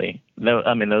 Absolutely.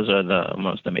 I mean, those are the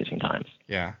most amazing times.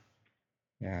 Yeah.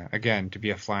 Again, to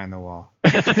be a fly on the wall.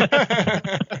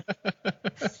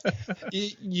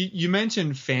 You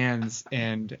mentioned fans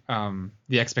and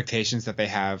the expectations that they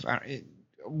have.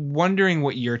 Wondering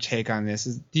what your take on this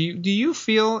is. Do you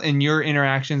feel in your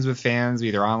interactions with fans,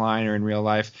 either online or in real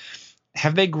life,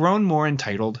 have they grown more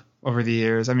entitled over the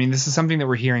years? I mean, this is something that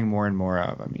we're hearing more and more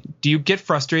of. I mean, do you get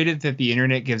frustrated that the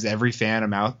internet gives every fan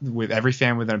with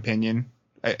an opinion?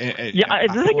 The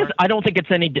thing is, I don't think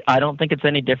it's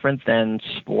any different than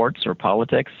sports or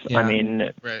politics. Yeah, I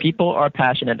mean, people are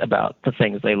passionate about the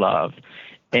things they love,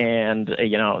 and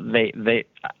you know,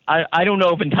 I don't know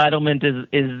if entitlement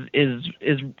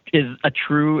is a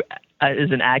true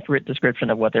is an accurate description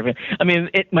of what they're. I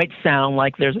mean, it might sound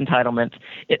like there's entitlement.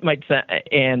 It might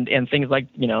and things like,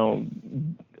 you know,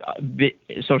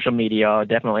 social media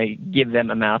definitely give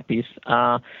them a mouthpiece.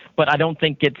 But I don't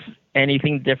think it's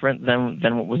anything different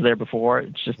than what was there before.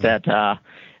 It's just that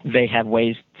they have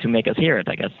ways to make us hear it,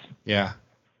 I guess. Yeah.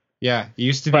 It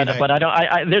used to be. But I don't.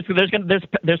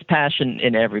 There's passion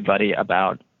in everybody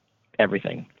about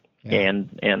everything,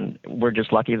 and we're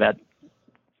just lucky that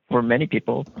for many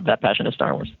people that passion is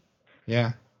Star Wars.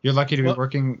 Yeah, you're lucky to be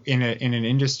working in an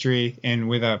industry and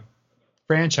with a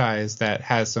franchise that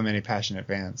has so many passionate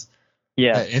fans.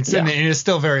 Yeah, and it's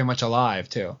still very much alive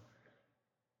too.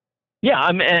 Yeah,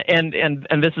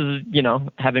 and this is,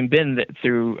 having been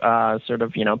through sort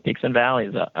of, peaks and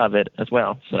valleys of it as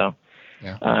well. So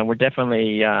we're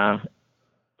definitely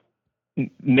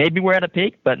maybe we're at a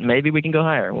peak, but maybe we can go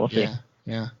higher. We'll see.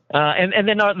 Yeah. And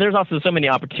then there's also so many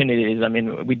opportunities. I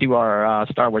mean, we do our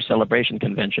Star Wars Celebration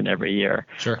convention every year.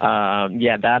 Sure.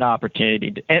 That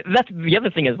opportunity. And that's the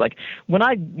other thing is, like, when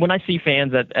I see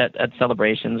fans at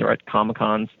celebrations or at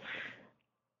Comic-Cons,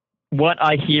 what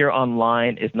I hear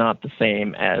online is not the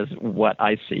same as what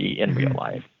I see in real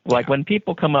life. Like, when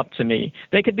people come up to me,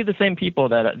 they could be the same people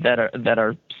that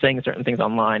are saying certain things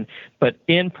online, but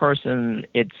in person,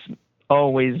 it's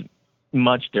always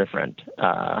much different.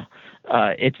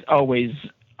 It's always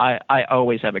I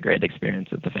always have a great experience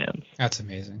with the fans. That's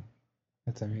amazing.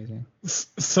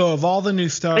 So of all the new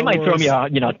Star Wars, they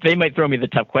might throw me the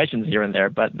tough questions here and there,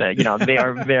 but they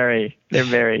are they're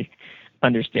very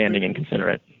understanding and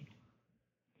considerate.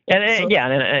 And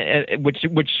which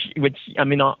I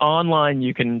mean, online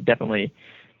you can definitely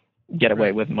get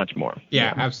away with much more.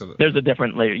 Yeah, absolutely. There's a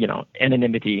different layer,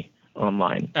 anonymity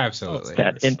online. Absolutely.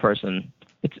 That in person,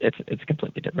 it's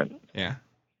completely different. Yeah.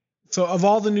 So of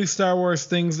all the new Star Wars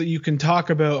things that you can talk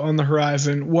about on the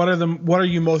horizon, what are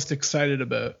you most excited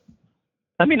about?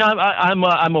 I mean,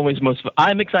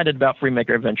 I'm excited about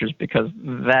Freemaker Adventures because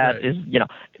that is,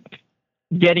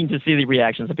 getting to see the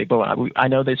reactions of people. I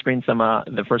know they screened some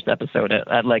the first episode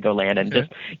at Legoland, and just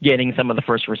getting some of the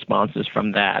first responses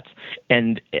from that.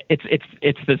 And it's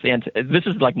this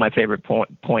is like my favorite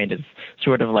point is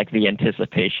sort of like the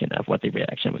anticipation of what the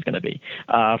reaction was going to be.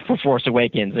 For Force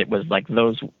Awakens, it was like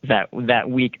that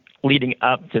week leading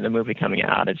up to the movie coming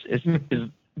out.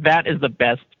 That is the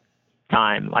best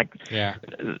time. Like,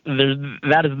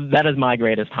 that is my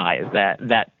greatest high. Is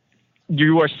that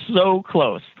you are so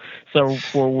close. So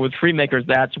with Freemakers,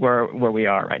 that's where we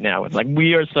are right now. It's like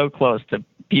we are so close to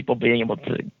people being able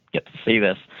to get to see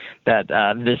this that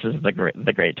this is the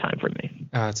great time for me.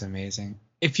 Oh, that's amazing.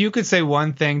 If you could say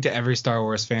one thing to every Star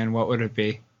Wars fan, what would it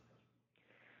be?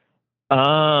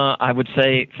 I would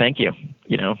say thank you.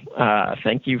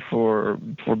 Thank you for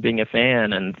being a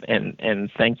fan,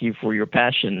 and thank you for your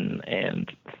passion,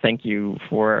 and thank you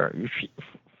for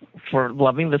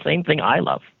loving the same thing I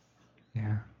love.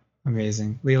 Yeah.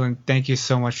 Amazing. Leland, thank you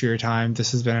so much for your time.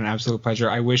 This has been an absolute pleasure.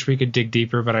 I wish we could dig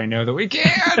deeper, but I know that we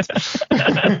can't.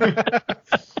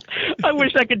 I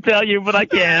wish I could tell you, but I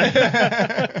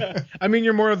can't. I mean,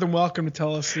 you're more than welcome to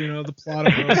tell us, the plot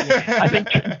of Roth. I think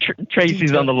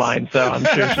Tracy's on the line, so I'm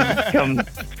sure she's come.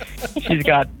 She's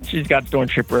got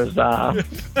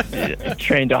stormtroopers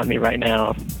trained on me right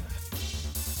now.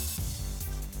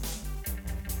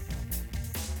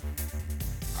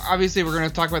 Obviously, we're going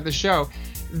to talk about the show.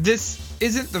 This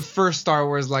isn't the first Star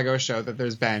Wars Lego show that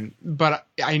there's been, but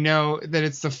I know that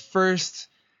it's the first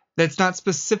that's not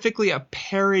specifically a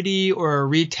parody or a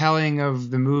retelling of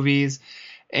the movies,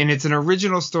 and it's an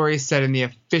original story set in the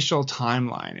official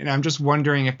timeline. And I'm just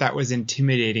wondering if that was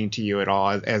intimidating to you at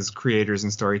all as creators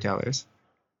and storytellers.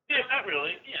 Yeah, not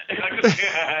really. Yeah,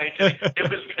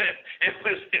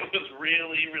 it was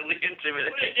really, really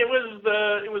intimidating. It was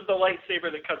the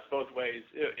lightsaber that cuts both ways.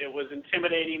 It was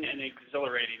intimidating and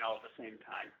exhilarating all at the same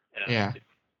time. Yeah.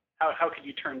 How could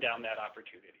you turn down that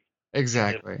opportunity?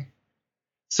 Exactly.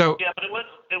 So yeah, but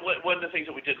one of the things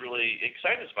that we did really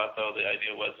excite us about, though, the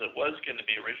idea was it was going to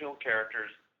be original characters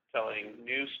telling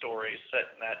new stories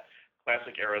set in that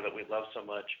classic era that we love so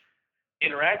much,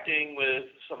 interacting with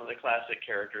some of the classic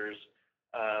characters,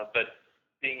 but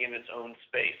being in its own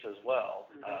space as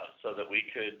well, so that we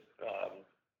could,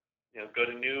 go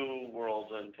to new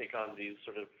worlds and take on these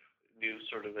new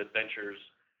adventures,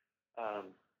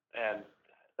 and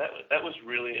that was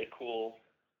really a cool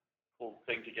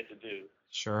thing to get to do.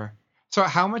 Sure. So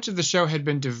how much of the show had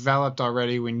been developed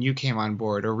already when you came on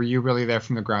board, or were you really there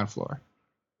from the ground floor?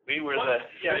 We were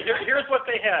Here's what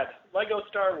they had: Lego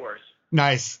Star Wars.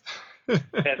 Nice. And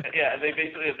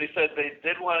they said they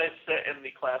did want it set in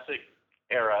the classic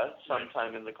era,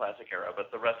 sometime in the classic era,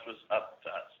 but the rest was up to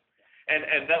us.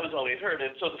 And that was all we had heard.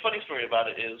 And so the funny story about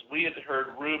it is we had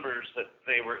heard rumors that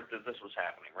this was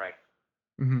happening, right?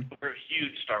 Mm-hmm. We're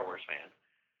huge Star Wars fans.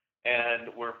 And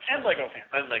Lego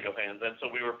fans. And so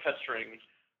we were pestering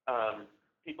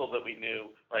people that we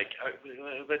knew, like,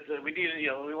 but we need,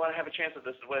 we want to have a chance at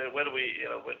this. When do we,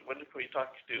 when can we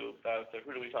talk to about,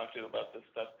 who do we talk to about this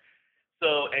stuff?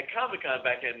 So at Comic-Con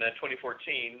back in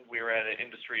 2014, we were at an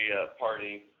industry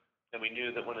party, and we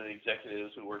knew that one of the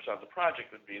executives who works on the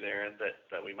project would be there, and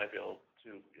that we might be able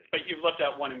to. But you've left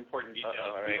out one important detail.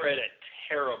 All right. We were at a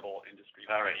terrible industry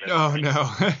party. All right. Oh, no.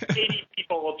 80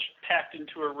 people packed into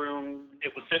into a room.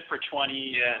 It was fit for 20.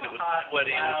 Yeah, and it was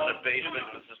sweaty. It was in a basement.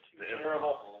 It was just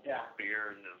terrible. Yeah.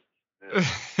 Beer and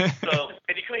so,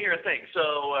 and you couldn't hear a thing.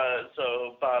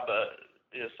 So Bob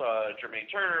saw Jermaine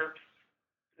Turner,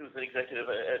 who was an executive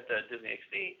at Disney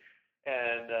XD,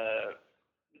 and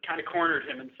kind of cornered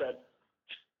him and said,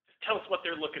 "Tell us what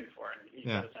they're looking for." And he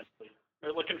said essentially,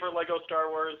 "They're looking for Lego Star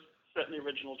Wars set in the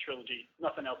original trilogy.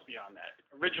 Nothing else beyond that.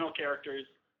 Original characters.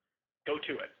 Go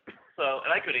to it." So,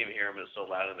 and I couldn't even hear him. It was so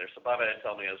loud in there. So Bob had to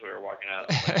tell me as we were walking out.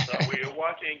 So we were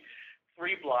walking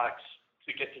 3 blocks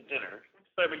to get to dinner.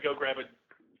 So I would go grab a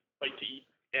bite to eat.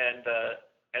 And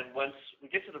once we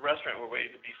get to the restaurant, we're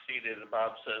waiting to be seated, and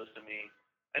Bob says to me,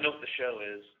 "I know what the show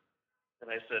is." And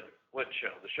I said, "What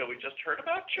show? The show we just heard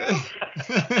about, show?"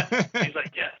 He's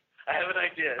like, "Yes, I have an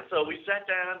idea." So we sat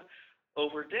down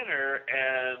over dinner,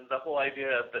 and the whole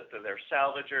idea that they're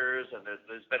salvagers, and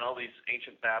there's been all these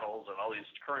ancient battles and all these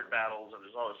current battles, and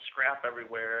there's all this scrap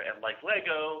everywhere, and like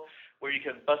Lego, where you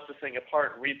can bust the thing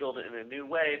apart and rebuild it in a new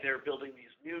way, they're building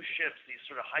these new ships, these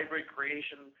sort of hybrid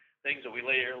creation things that we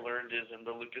later learned is in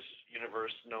the Lucas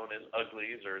universe known as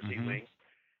Uglies or Z-Wings.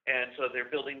 And so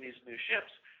they're building these new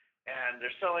ships, and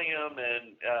they're selling them,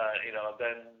 and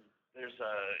then there's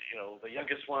the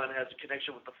youngest one has a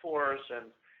connection with the Force,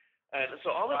 and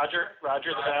so all Roger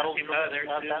the battle came out of there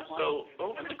too. So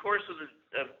over the course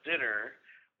of dinner,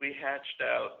 we hatched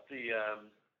out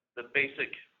the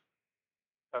basic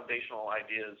foundational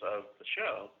ideas of the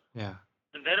show. Yeah.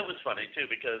 And then it was funny too,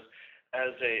 because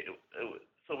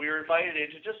so we were invited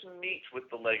in to just meet with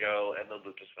the Lego and the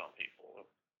Lucasfilm people.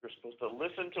 We were supposed to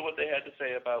listen to what they had to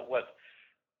say about what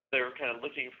they were kind of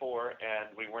looking for,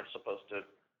 and we weren't supposed to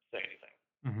say anything.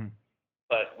 Mm-hmm.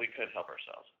 But we couldn't help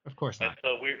ourselves. Of course not. And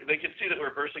so they could see that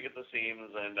we're bursting at the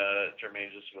seams, and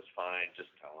Jermaine just was fine,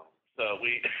 just tell them. So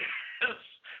we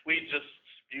just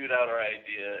spewed out our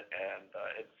idea, and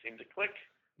it seemed to click.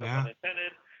 No pun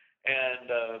intended.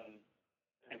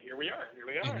 And here we are.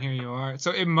 And here you are.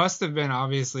 So it must have been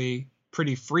obviously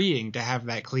pretty freeing to have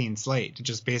that clean slate, to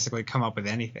just basically come up with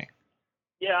anything.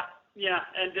 Yeah,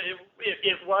 and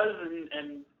it was,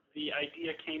 and the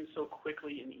idea came so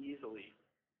quickly and easily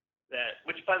that,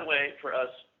 which, by the way, for us,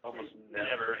 almost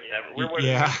never. We're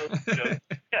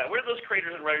those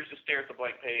creators and writers who stare at the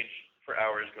blank page for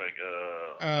hours, going,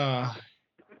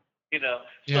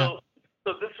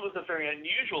 So this was a very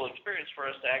unusual experience for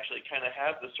us to actually kind of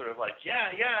have this sort of like,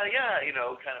 kind of.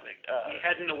 We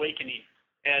had an awakening.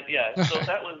 And so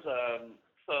that was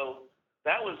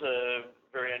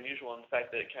very unusual in the fact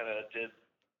that it kind of did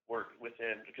work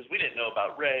within, because we didn't know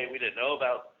about Rey, we didn't know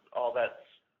about all that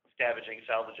salvaging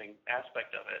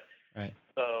aspect of it. Right.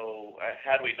 So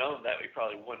had we known that, we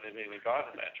probably wouldn't have even gone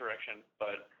in that direction.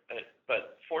 But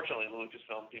fortunately, the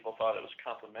Lucasfilm people thought it was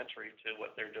complementary to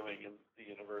what they're doing in the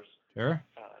universe. Sure.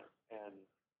 And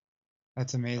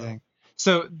that's amazing.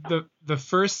 So the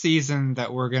first season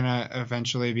that we're gonna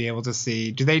eventually be able to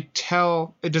see, does it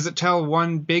tell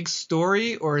one big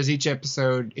story, or is each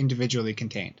episode individually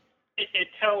contained? It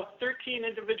tells 13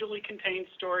 individually contained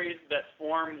stories that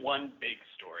form one big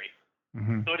story.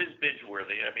 Mm-hmm. So it is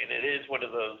binge-worthy. I mean, it is one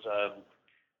of those,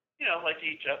 like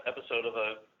each episode of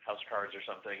a House of Cards or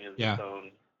something is its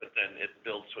own, but then it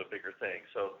builds to a bigger thing.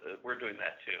 So we're doing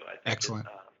that too. I think. Excellent.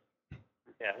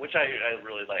 Which I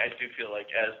really like. I do feel like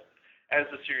as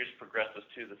the series progresses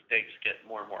too, the stakes get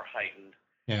more and more heightened.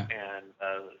 Yeah. And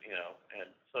and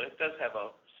so it does have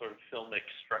a sort of filmic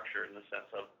structure in the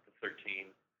sense of the 13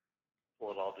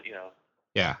 pull it all.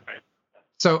 Yeah. Right.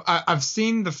 So I've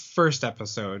seen the first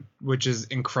episode, which is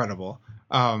incredible.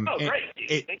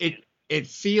 Great. It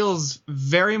feels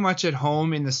very much at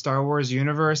home in the Star Wars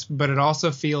universe, but it also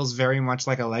feels very much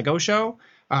like a Lego show.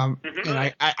 And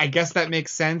I guess that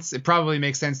makes sense. It probably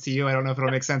makes sense to you. I don't know if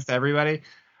it'll make sense to everybody.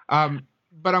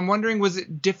 But I'm wondering, was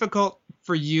it difficult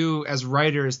for you as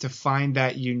writers to find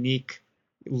that unique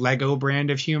Lego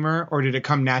brand of humor, or did it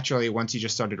come naturally once you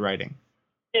just started writing?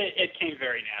 It came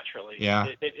very naturally. Yeah.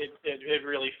 It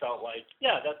really felt like,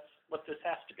 that's what this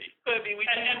has to be. But I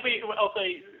mean, I'll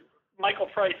say, Michael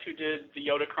Price, who did the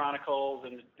Yoda Chronicles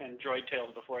and Droid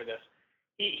Tales before this,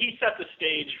 he set the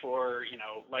stage for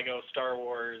Lego Star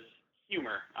Wars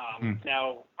humor.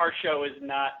 Now our show is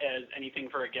not as anything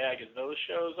for a gag as those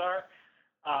shows are,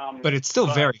 but it's still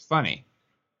very funny.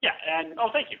 Yeah, and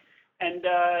thank you. And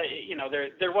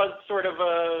there was sort of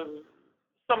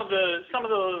some of the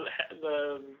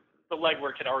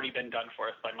legwork had already been done for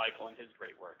us by Michael and his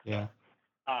great work. Yeah.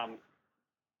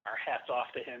 our hats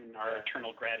off to him and our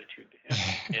eternal gratitude to him.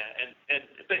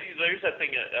 But there's that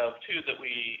thing of too that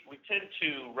we tend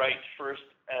to write first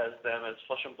as them as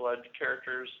flesh and blood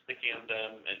characters, thinking of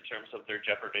them in terms of their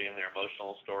jeopardy and their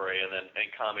emotional story, and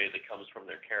comedy that comes from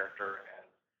their character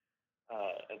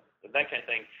and that kind of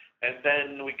thing. And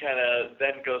then we kind of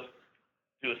then go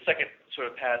do a second sort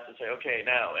of pass and say, okay,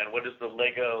 now, and what is the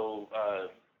Lego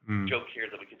joke here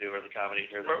that we can do, or the comedy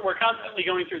here? We're constantly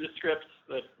going through the scripts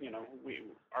that,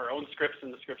 our own scripts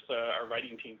and the scripts our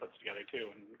writing team puts together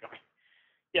too, and going,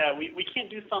 yeah, we can't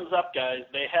do thumbs up, guys.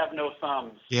 They have no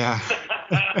thumbs. Yeah.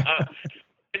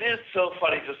 It is so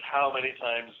funny just how many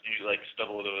times you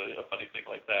stumble into a funny thing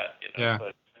like that. Yeah.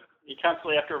 But you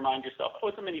constantly have to remind yourself, oh,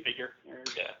 it's a minifigure.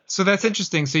 Yeah. So that's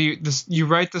interesting. So you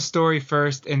write the story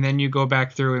first, and then you go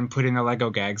back through and put in the Lego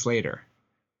gags later.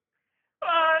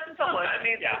 I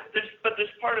mean, yeah. There's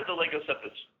part of the Lego stuff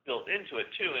that's built into it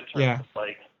too, in terms of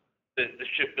the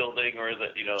shipbuilding or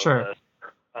the Sure.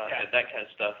 And that kind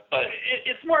of stuff. But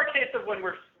it's more a case of when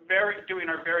we're doing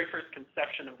our very first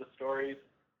conception of the stories,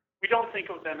 we don't think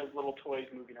of them as little toys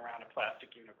moving around a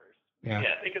plastic universe. Yeah.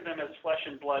 Think of them as flesh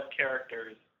and blood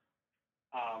characters,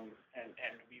 and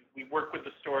we work with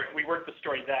the story. We work the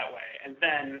story that way, and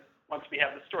then once we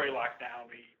have the story locked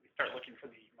down, we start looking for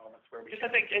the moments where we.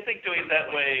 I think doing that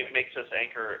way makes us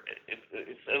anchor. It's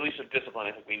at least a discipline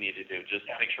I think we need to do. Just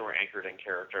make sure we're anchored in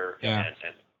character and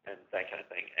that kind of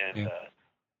thing. And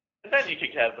then you can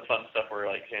have the fun stuff where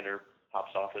Xander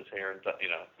pops off his hair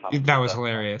and that was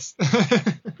hilarious.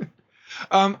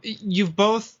 You've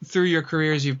both, through your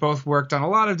careers, worked on a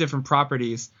lot of different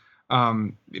properties,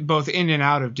 both in and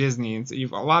out of Disney. And so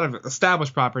you've a lot of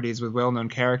established properties with well-known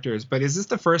characters. But is this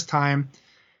the first time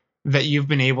that you've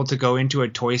been able to go into a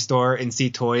toy store and see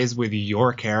toys with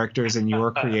your characters and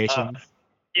your creations?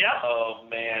 Yeah. Oh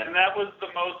man. And that was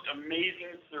the most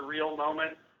amazing, surreal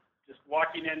moment. Just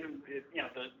walking in,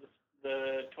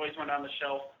 the toys went on the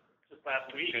shelf just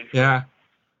last week. Yeah.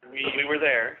 We were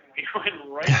there. We went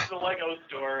right to the Lego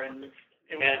store, and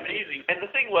it was amazing. And the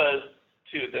thing was,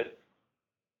 too, that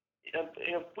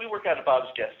we work out of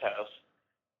Bob's Guest House,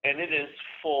 and it is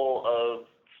full of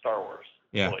Star Wars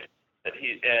toys that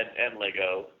and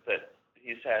Lego that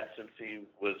he's had since he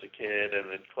was a kid and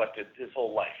had collected his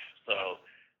whole life. So,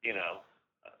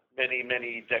 many,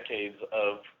 many decades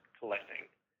of collecting.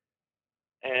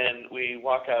 And we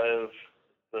walk out of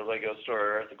the Lego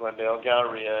store at the Glendale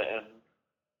Galleria, and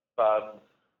Bob,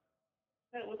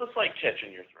 with a slight catch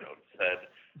in your throat, said,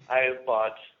 I have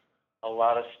bought a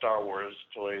lot of Star Wars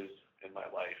toys in my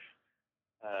life,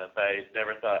 but I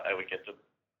never thought I would get to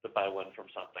buy one from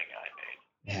something I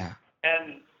made. Yeah.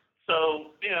 And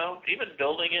so, even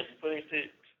building it and putting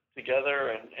it together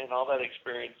and all that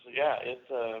experience, it's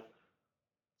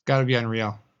got to be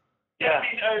unreal. Yeah,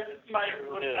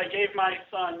 I gave my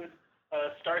son a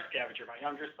Star Scavenger, my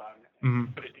younger son,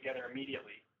 and put it together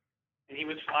immediately. And he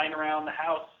was flying around the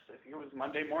house, I think it was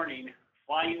Monday morning,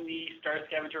 flying the Star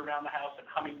Scavenger around the house and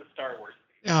humming the Star Wars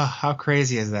theme. Oh, how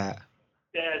crazy is that?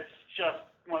 It's just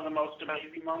one of the most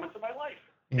amazing moments of my life.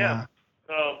 Yeah.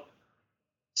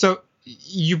 So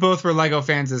you both were Lego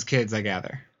fans as kids, I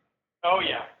gather. Oh,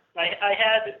 yeah.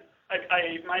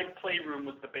 My playroom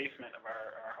was the basement of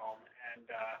our home, and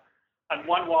on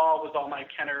one wall was all my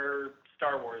Kenner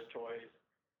Star Wars toys,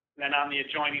 and then on the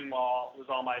adjoining wall was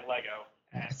all my Lego.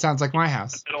 It sounds like my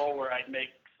house. In the middle where I'd make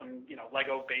some,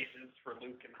 Lego bases for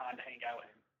Luke and Han to hang out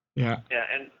in. Yeah. Yeah,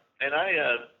 and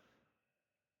I,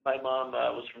 my mom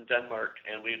was from Denmark,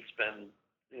 and we'd spend,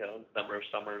 a number of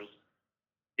summers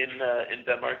in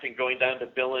Denmark and going down to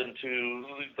Billund to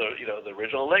the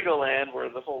original Legoland where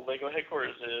the whole Lego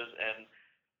headquarters is,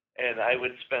 and I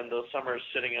would spend those summers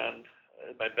sitting on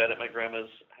my bed at my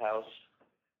grandma's house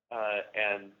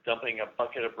and dumping a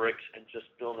bucket of bricks and just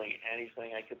building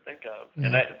anything I could think of.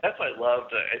 And that's what I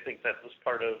loved. I think that was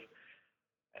part of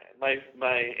my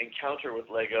encounter with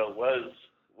Lego was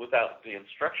without the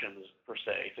instructions per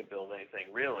se to build anything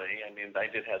really. I mean, I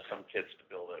did have some kits to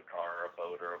build a car or a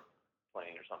boat or a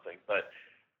plane or something, but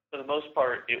for the most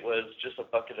part, it was just a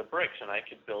bucket of bricks, and I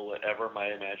could build whatever my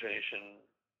imagination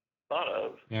thought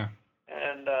of. Yeah.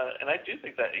 And I do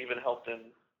think that even helped in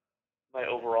my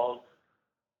overall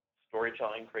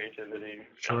storytelling, creativity,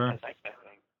 sure. That kind of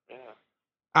thing.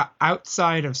 Yeah.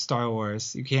 Outside of Star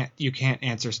Wars, you can't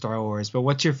answer Star Wars, but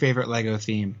what's your favorite Lego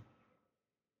theme?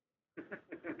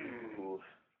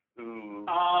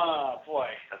 Boy.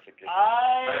 That's a good.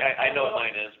 I know what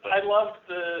mine is, but I loved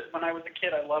when I was a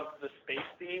kid. I loved the space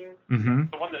theme,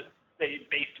 the one that they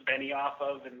based Benny off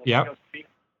of in the Lego movie.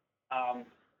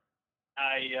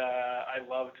 I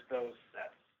loved those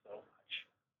sets so much.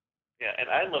 Yeah, and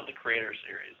I love the Creator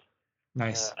series.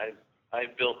 Nice. I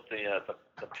built the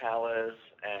Palace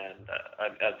and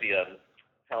the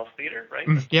Palace Theater, right?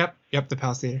 Yep, the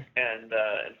Palace Theater. And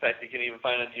in fact, you can even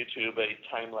find on YouTube a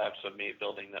time lapse of me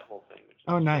building that whole thing. Which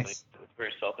is nice. Really, it's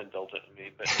very self-indulgent of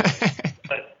me, but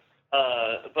anyway.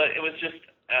 but it was just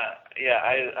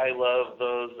I love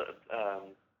those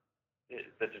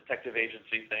the detective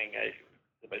agency thing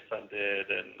that my son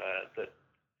did, and that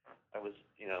I was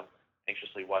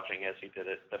anxiously watching as he did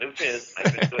it. But it was his. I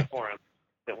couldn't do it for him.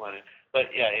 Didn't want it.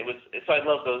 But yeah, it was. So I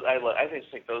love those. I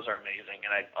just think those are amazing,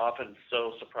 and I'm often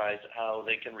so surprised at how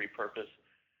they can repurpose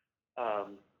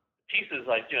pieces.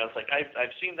 Like it's like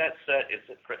I've seen that set. It's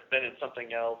been in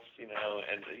something else,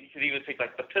 and you could even take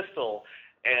like the pistol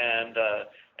and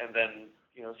then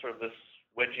sort of this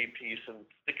wedgie piece and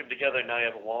stick them together. And now you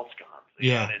have a wall sconce.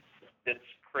 Yeah. It's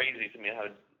crazy to me how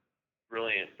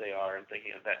brilliant they are in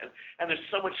thinking of that. And there's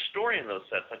so much story in those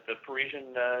sets. Like the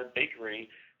Parisian bakery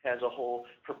has a whole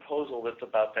proposal that's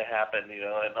about to happen,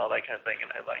 and all that kind of thing.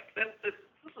 And I like this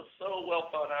is so well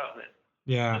thought out, and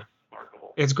it's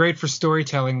remarkable. It's great for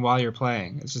storytelling while you're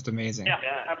playing. It's just amazing. Yeah,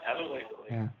 absolutely.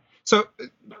 Yeah. So,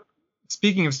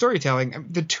 speaking of storytelling,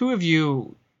 the two of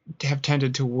you have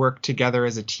tended to work together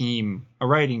as a team, a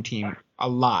writing team, a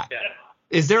lot. Yeah.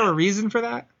 Is there a reason for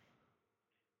that?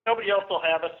 Nobody else will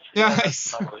have us. Yeah.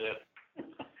 That's probably it.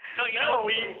 No,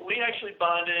 we actually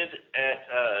bonded at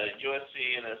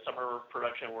USC in a summer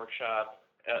production workshop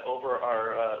over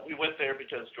our. We went there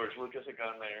because George Lucas had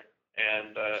gone there,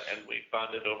 and we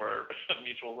bonded over our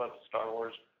mutual love of Star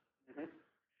Wars. Mm-hmm.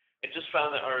 And just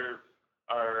found that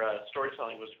our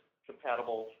storytelling was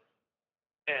compatible,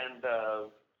 and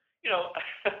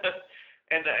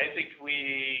and I think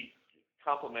we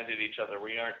complemented each other.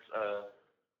 We aren't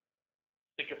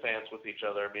sycophants with each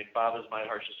other. I mean, Bob is my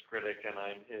harshest critic, and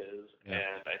I'm his. Yeah.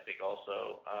 And I think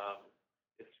also,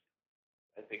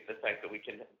 I think the fact that we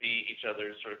can be each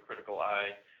other's sort of critical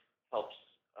eye helps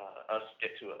us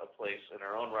get to a place in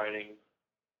our own writing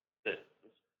that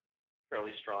is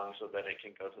fairly strong, so that it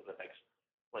can go to the next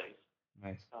place.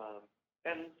 Nice.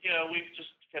 And we've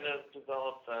just kind of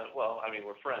developed.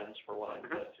 We're friends for one,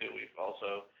 but two, we've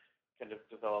also kind of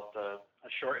developed a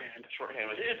shorthand.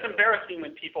 It's embarrassing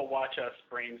when people watch us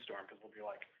brainstorm, because we'll be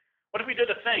like, "What if we did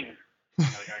a thing?" And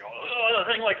I go, "Oh,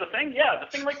 the thing like the thing? Yeah, the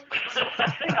thing like the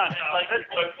thing on top." Like,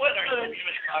 what are you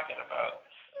even talking about?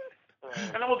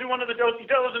 And then we'll do one of the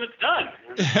do-si-dos, and it's done.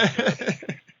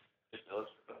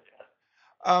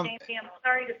 Jamie, I'm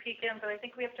sorry to peek in, but I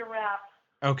think we have to wrap.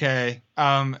 Okay.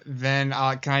 Then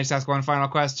can I just ask one final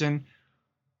question?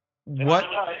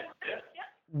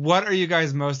 What are you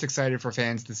guys most excited for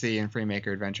fans to see in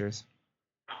Freemaker Adventures?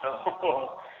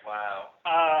 Oh, wow.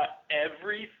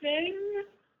 Everything.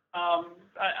 I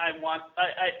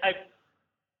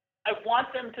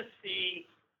want them to see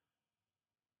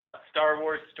a Star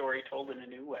Wars story told in a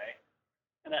new way,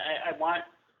 and I want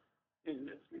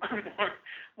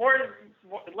more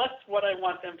less what I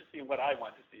want them to see. What I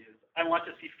want to see is I want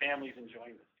to see families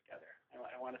enjoying this together.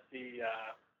 I want to see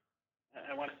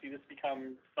this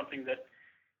become something that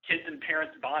kids and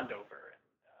parents bond over.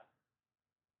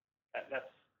 And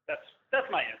that's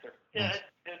my answer. Yeah,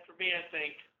 and for me, I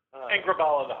think. And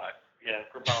Graballa the Hutt. Yeah,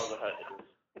 Graballa the Hutt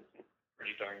is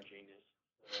pretty darn genius.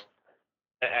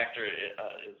 The actor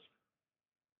is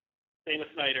Dana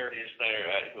Snyder.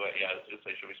 Who? I was going to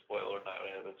say, should we spoil or not?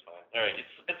 Yeah, that's fine. All right, it's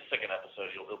the second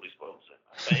episode. It'll be spoiled soon.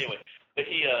 But anyway,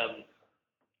 he.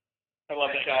 I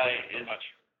love that guy. Is much.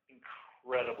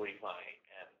 Incredibly funny,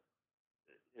 and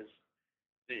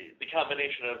the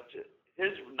combination of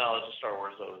his knowledge of Star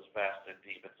Wars though is vast and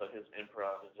deep, and so his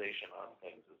improvisation on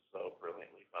things is so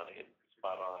brilliantly funny and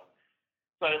spot on.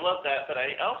 So I love that, but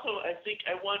I think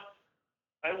I want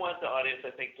the audience,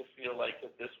 I think, to feel like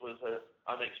that this was an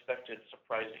unexpected,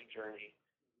 surprising journey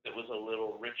that was a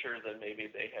little richer than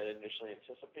maybe they had initially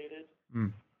anticipated,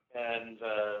 and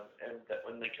that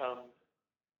when they come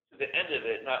to the end of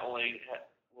it, not only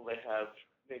will they have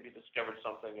maybe discovered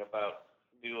something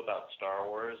new about Star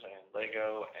Wars and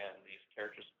Lego and these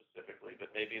characters specifically,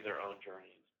 but maybe their own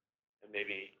journeys, and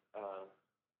maybe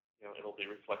it'll be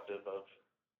reflective of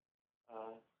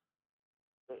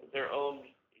their own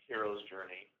hero's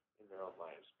journey in their own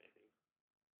lives, maybe.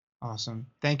 Awesome.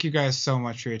 Thank you guys so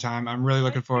much for your time. I'm really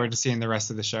looking forward to seeing the rest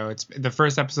of the show. It's the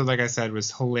first episode, like I said,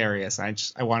 was hilarious. I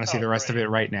want to see the rest of it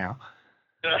right now.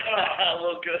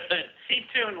 Well, good.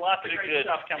 Keep tuned. Lots of great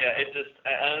stuff coming. Yeah,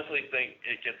 I honestly think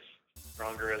it gets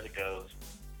stronger as it goes.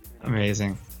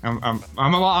 Amazing. I'm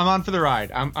on for the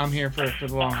ride. I'm here for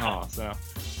the long haul. So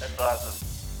that's awesome.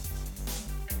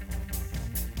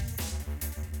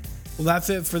 Well,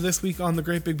 that's it for this week on the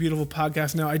Great Big Beautiful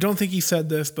Podcast. Now, I don't think he said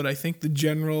this, but I think the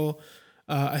general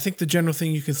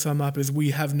thing you can sum up is we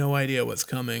have no idea what's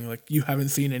coming. Like, you haven't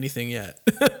seen anything yet.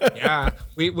 Yeah,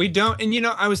 we don't. And,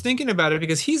 I was thinking about it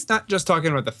because he's not just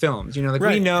talking about the films. Right.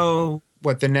 We know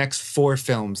what the next 4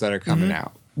 films that are coming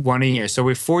out. 1 a year. So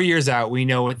we're 4 years out. We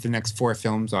know what the next 4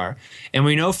 films are. And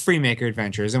we know Freemaker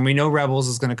Adventures. And we know Rebels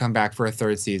is going to come back for a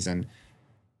 3rd season.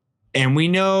 And we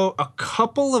know a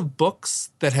couple of books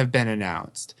that have been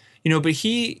announced. But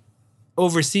he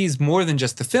oversees more than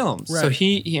just the films. Right. So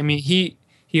he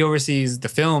oversees the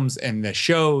films and the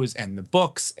shows and the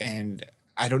books. And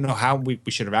I don't know how we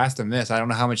should have asked him this. I don't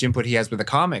know how much input he has with the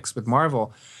comics, with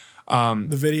Marvel. The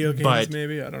video games,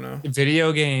 maybe? I don't know.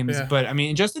 Video games. Yeah. But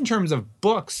just in terms of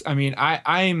books,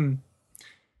 I'm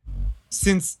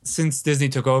since Disney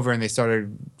took over and they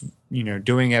started,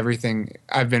 doing everything,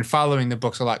 I've been following the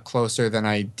books a lot closer than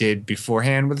I did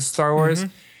beforehand with Star Wars.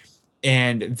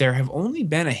 And there have only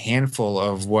been a handful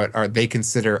of what they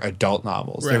consider adult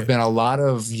novels. Right. There have been a lot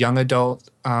of young adult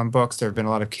books. There have been a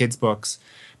lot of kids' books.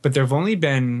 But there have only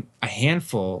been a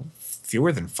handful,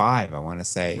 fewer than 5, I want to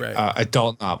say, right.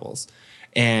 Adult novels.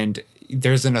 And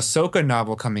there's an Ahsoka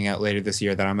novel coming out later this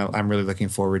year that I'm really looking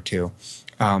forward to.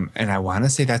 And I want to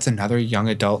say that's another young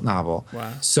adult novel.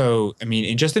 Wow. So,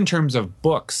 just in terms of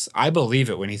books, I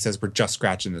believe it when he says we're just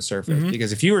scratching the surface.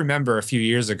 Because if you remember a few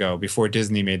years ago, before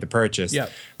Disney made the purchase,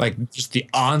 just the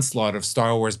onslaught of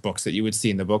Star Wars books that you would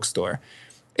see in the bookstore.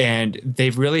 And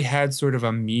they've really had sort of a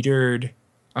metered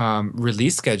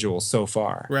release schedule so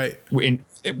far. Right.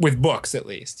 With books, at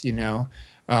least,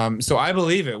 So I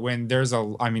believe it when there's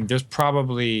there's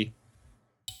probably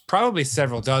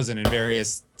several dozen in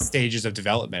various stages of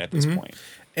development at this point.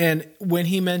 And when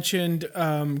he mentioned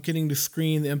getting to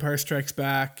screen The Empire Strikes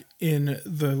Back in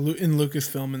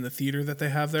Lucasfilm in the theater that they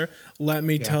have there, let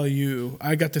me tell you,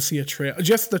 I got to see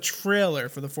just the trailer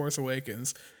for The Force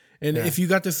Awakens. And if you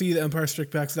got to see The Empire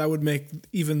Strikes Back, that would make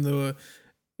even the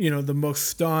most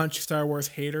staunch Star Wars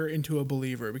hater into a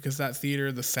believer, because that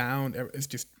theater, the sound is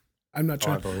just. I'm not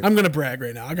trying. I'm going to brag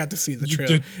right now. I got to see the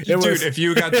trailer. Dude, if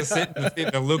you got to sit in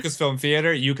the Lucasfilm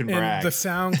theater, you can brag. The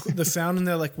sound in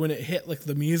there, like when it hit, like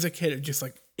the music hit, it just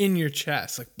like in your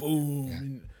chest, like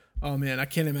boom. Yeah. Oh man, I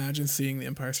can't imagine seeing The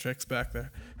Empire Strikes Back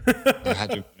there.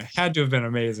 It had to have been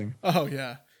amazing. Oh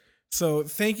yeah. So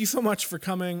thank you so much for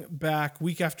coming back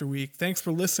week after week. Thanks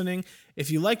for listening.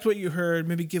 If you liked what you heard,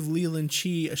 maybe give Leland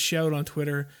Chee a shout on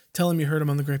Twitter. Tell him you heard him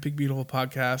on the Great Big Beautiful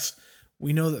Podcast.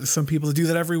 We know that there's some people that do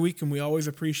that every week, and we always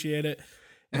appreciate it.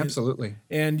 Absolutely.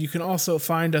 And you can also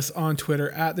find us on Twitter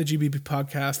at the GBB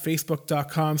Podcast,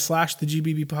 Facebook.com/the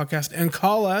GBB Podcast, and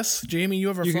call us. Jamie, you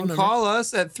have our phone number. You can call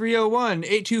us at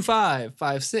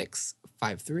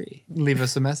 301-825-5653. Leave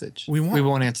us a message. We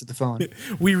won't answer the phone.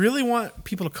 We really want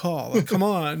people to call. Like, come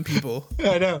on, people.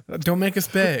 I know. Don't make us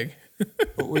beg.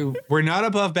 We're not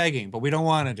above begging, but we don't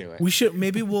want to do it. We should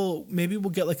maybe we'll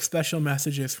get like special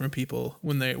messages from people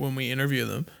when we interview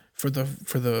them for the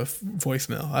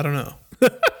voicemail. I don't know.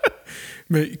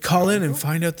 Call in and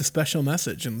find out the special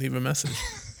message and leave a message.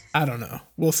 I don't know.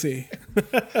 We'll see.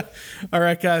 All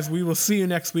right, guys, we will see you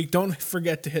next week. Don't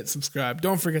forget to hit subscribe.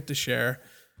 Don't forget to share.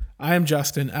 I am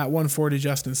Justin at 140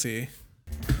 Justin C.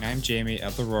 I'm Jamie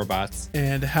at the Roarbots.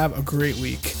 And have a great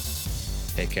week.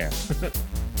 Take care.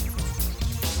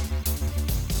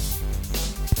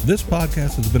 This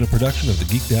podcast has been a production of the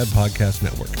Geek Dad Podcast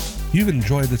Network. If you've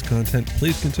enjoyed this content,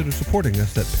 please consider supporting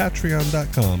us at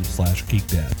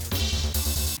patreon.com/geekdad.